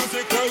 We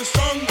musical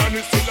strong and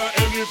it's still a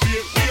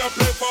elevate. We a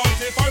play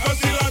 45 and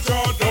still a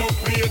draw down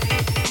plate.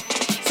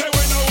 Say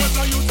when I was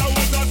a youth, I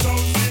was a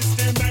sound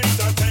system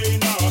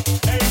entertainer.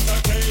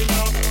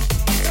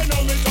 They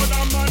know me to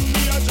the man,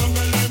 me a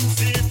jungle MC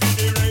for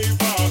the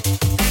raver.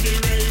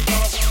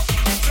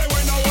 Say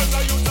when I was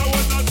a youth, I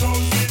was a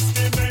sound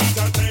system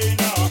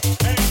entertainer.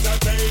 They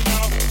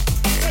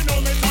know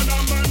me to the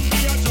man, me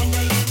a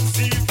jungle MC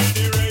for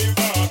the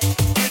raver.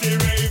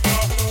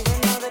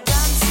 Now the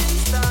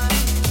dancing's done,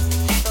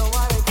 the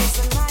water 'cause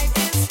the night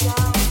is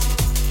young.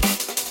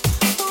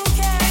 Who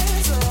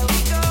cares where we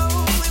go?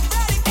 We're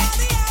ready for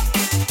the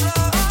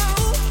afterglow.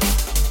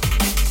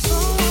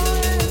 Someone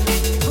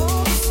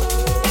hold us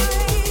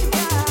right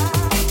back,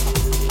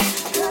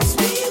 'cause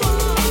we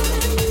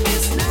want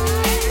this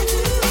night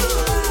to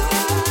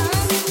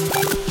last.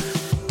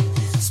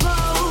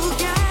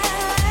 Smoke and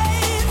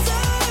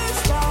lasers,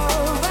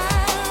 love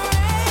and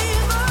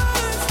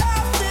ravers,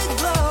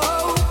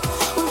 afterglow.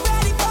 We're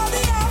ready for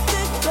the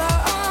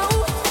afterglow.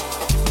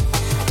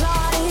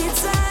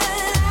 Lights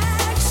and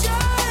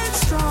action,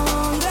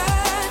 stronger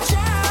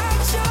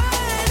attraction,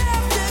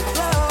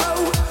 afterglow.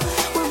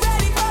 We're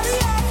ready for the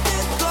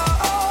afterglow.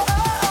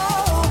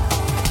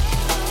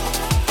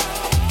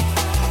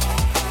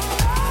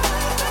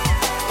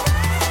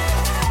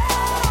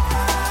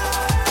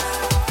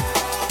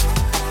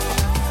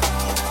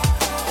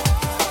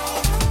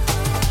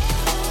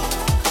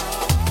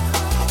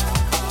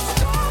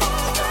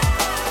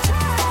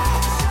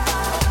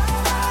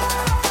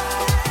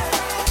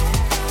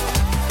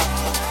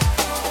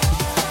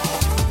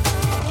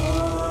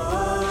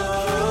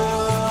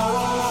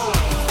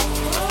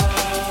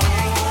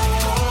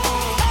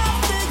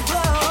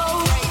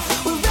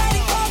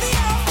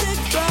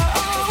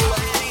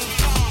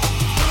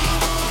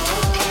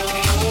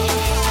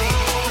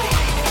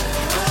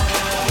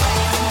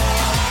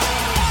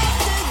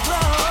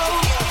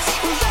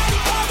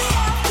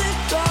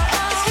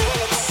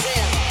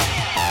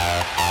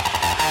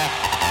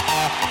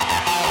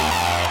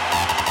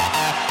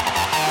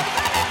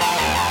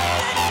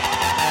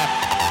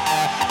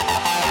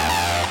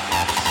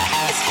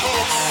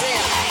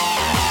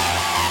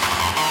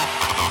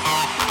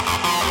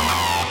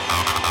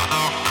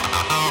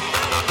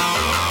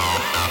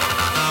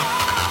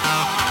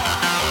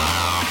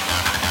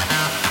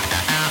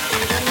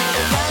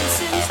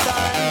 Dancing's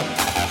done,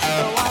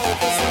 the water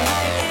 'cause the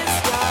night is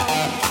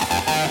young.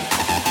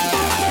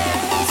 Who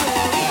cares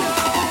where we go?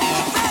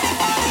 Ready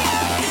for the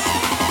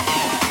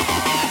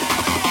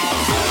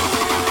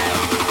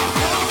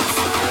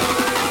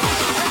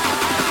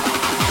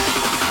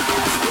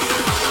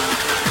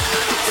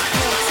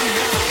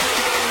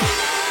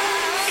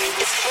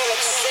It's full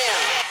of sin.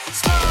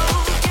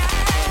 smoke and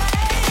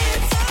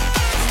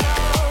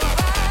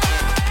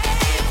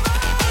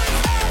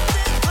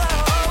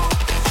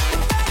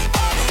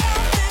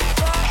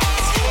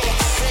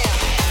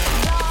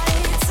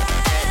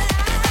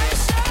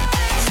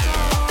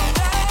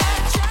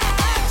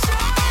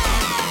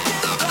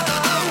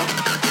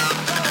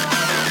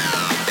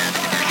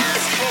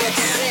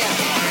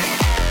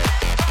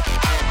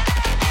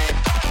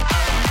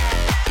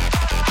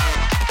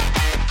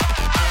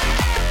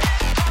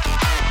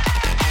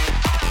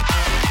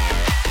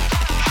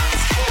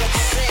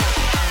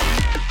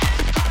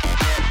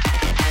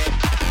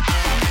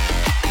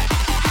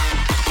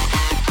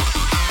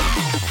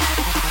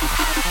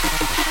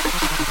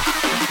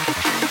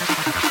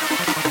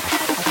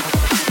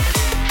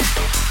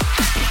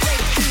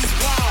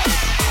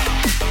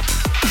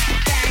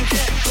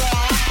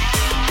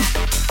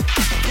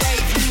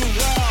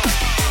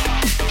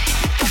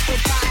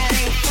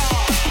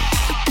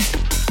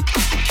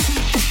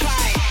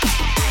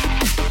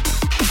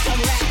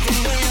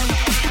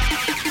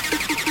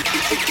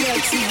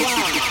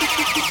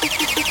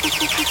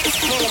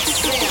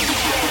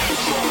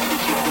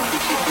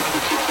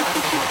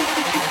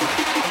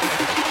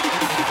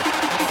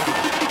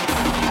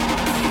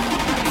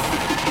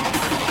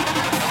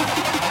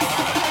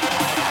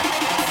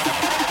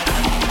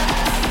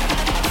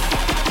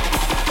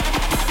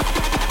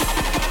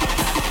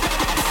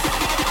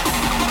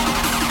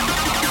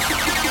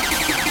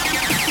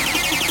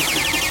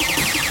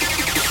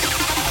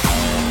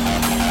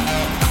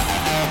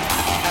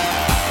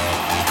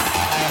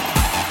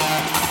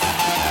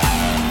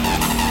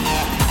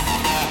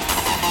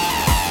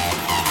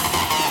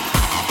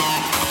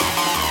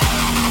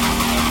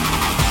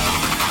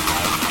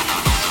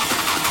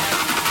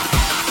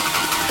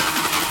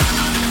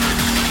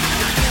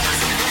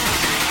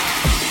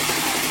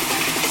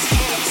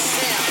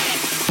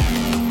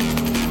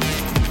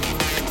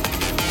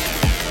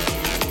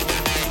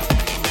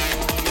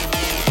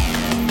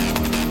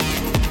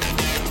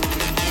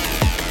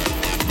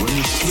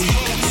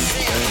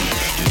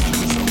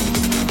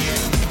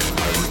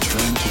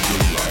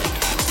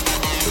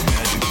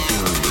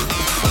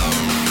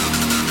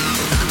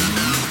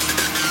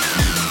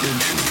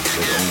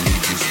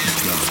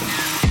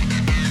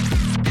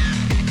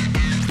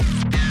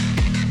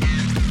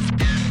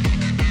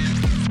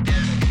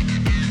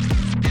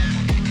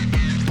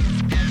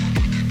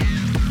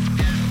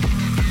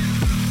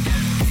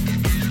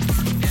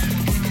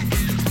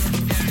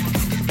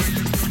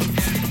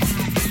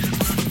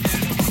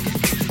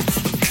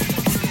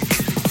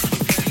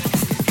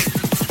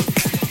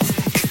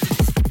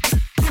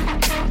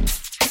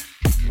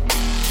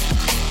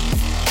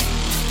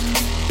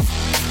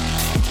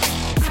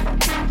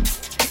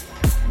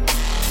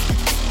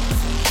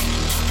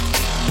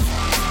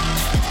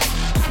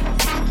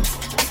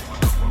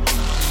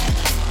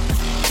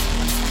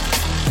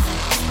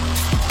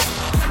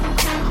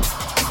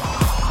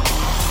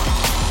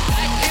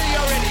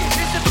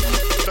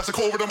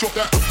drop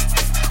that.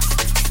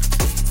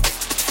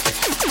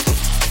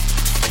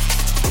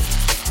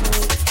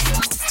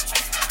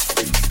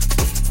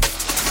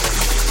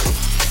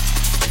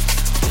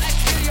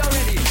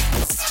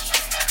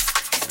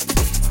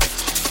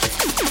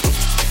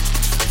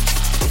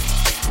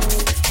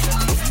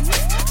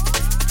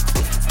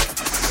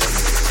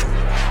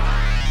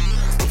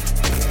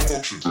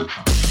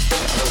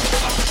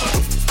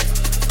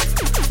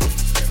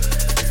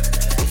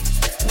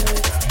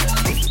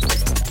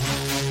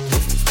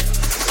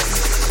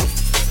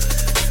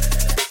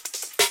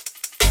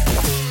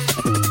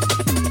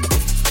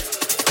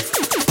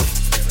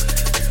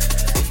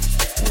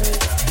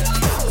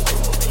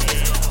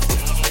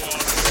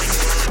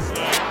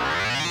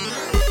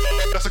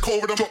 That's a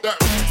cold rhythm, drop that.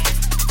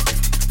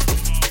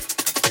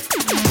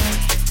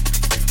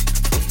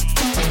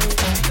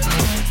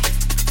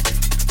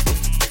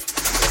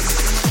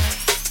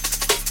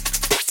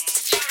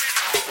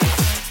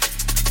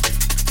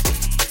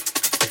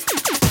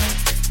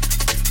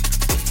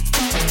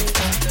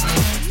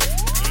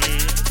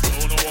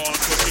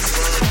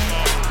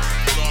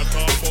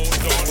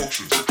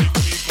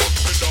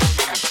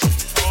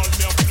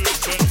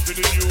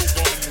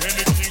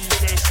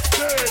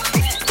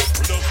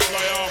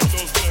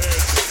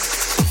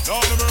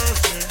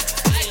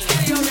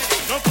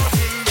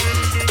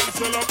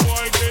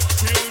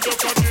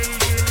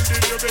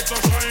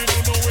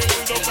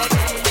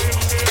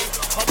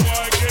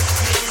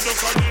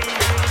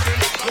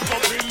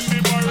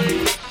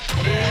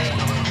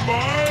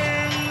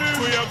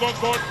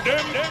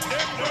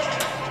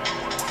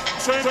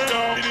 Say me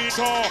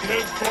just can't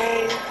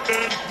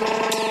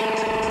done.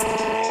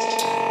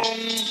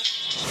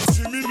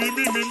 Say me,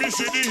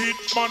 see the hit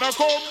man a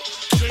come.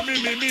 Say me,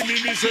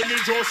 say me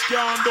just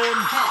can't done.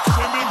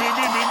 Finally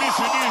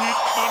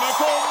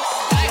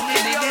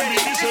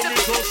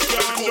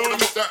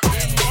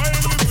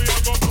we a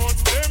go cut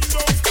them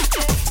down.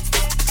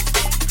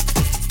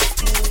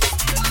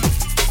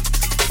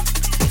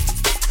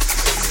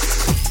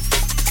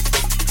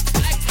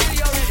 I kill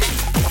you already.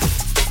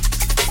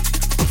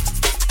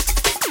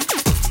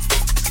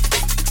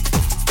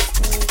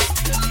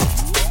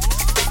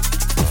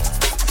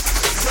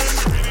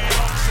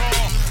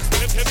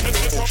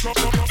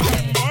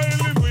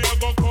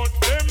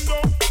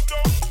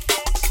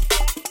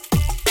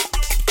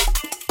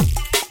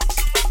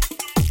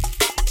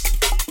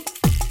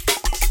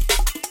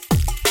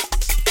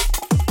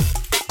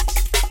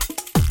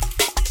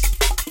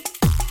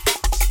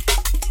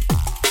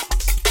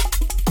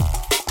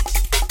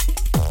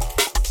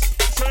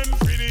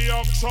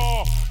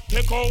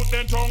 Take out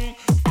the tongue,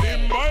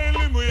 limb by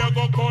limb we a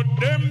go cut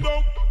them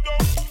down.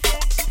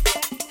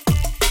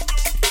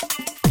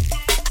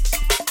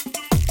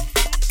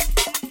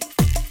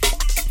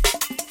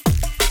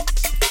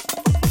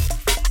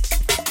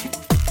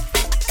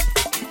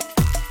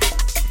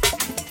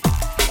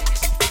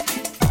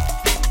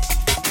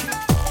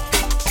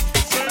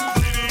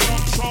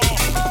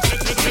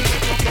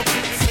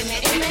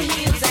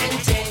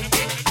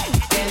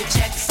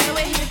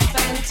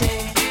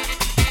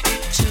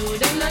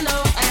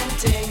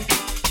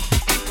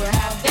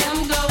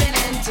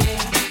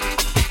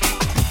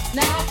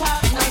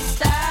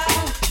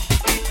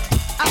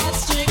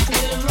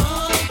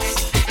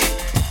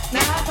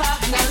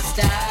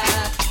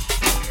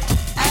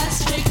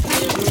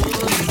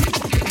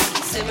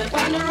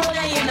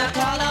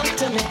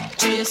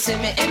 See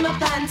me in my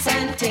pants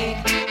and ting.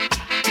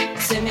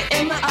 See me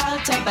in my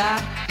altar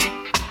back.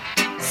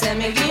 See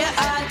me give a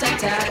heart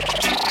attack.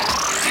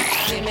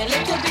 See me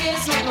little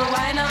bass, make me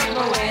wind up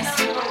my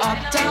waist.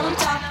 Uptown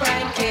top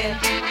right kid.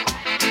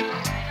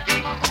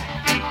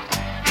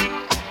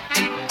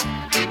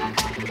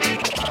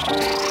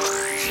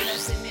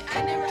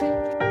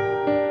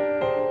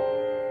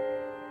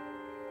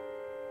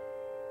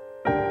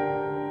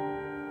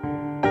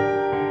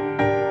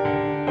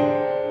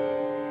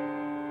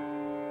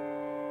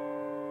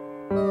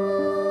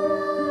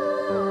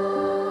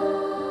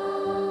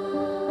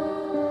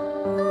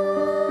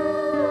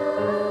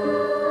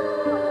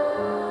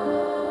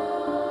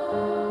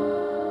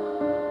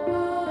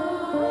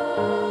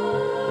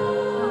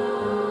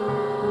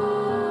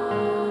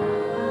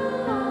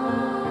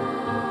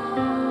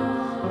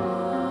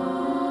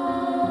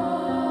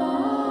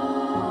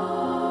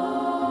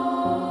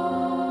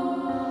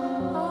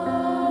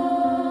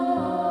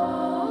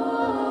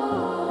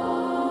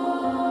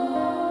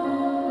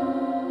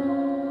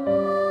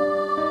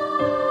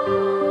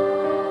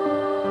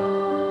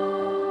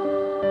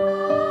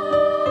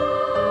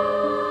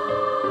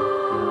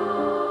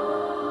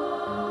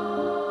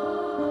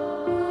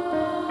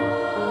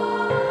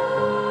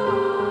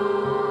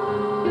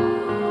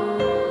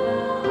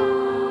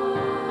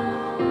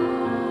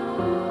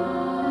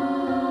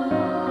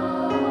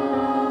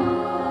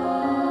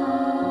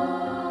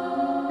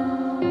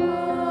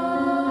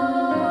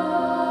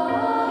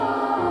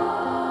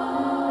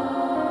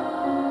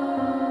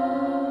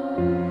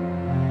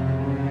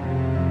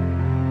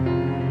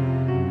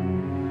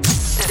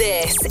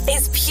 This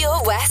is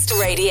Pure West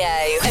Radio.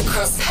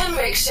 Across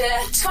Pembrokeshire,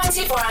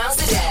 24 hours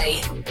a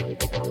day.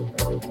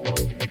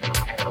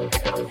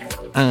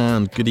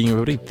 And good evening,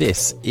 everybody.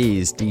 This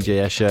is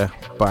DJ Escher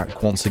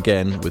back once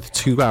again with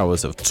 2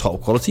 hours of top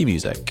quality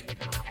music.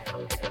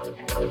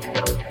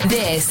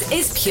 This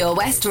is Pure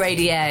West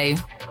Radio.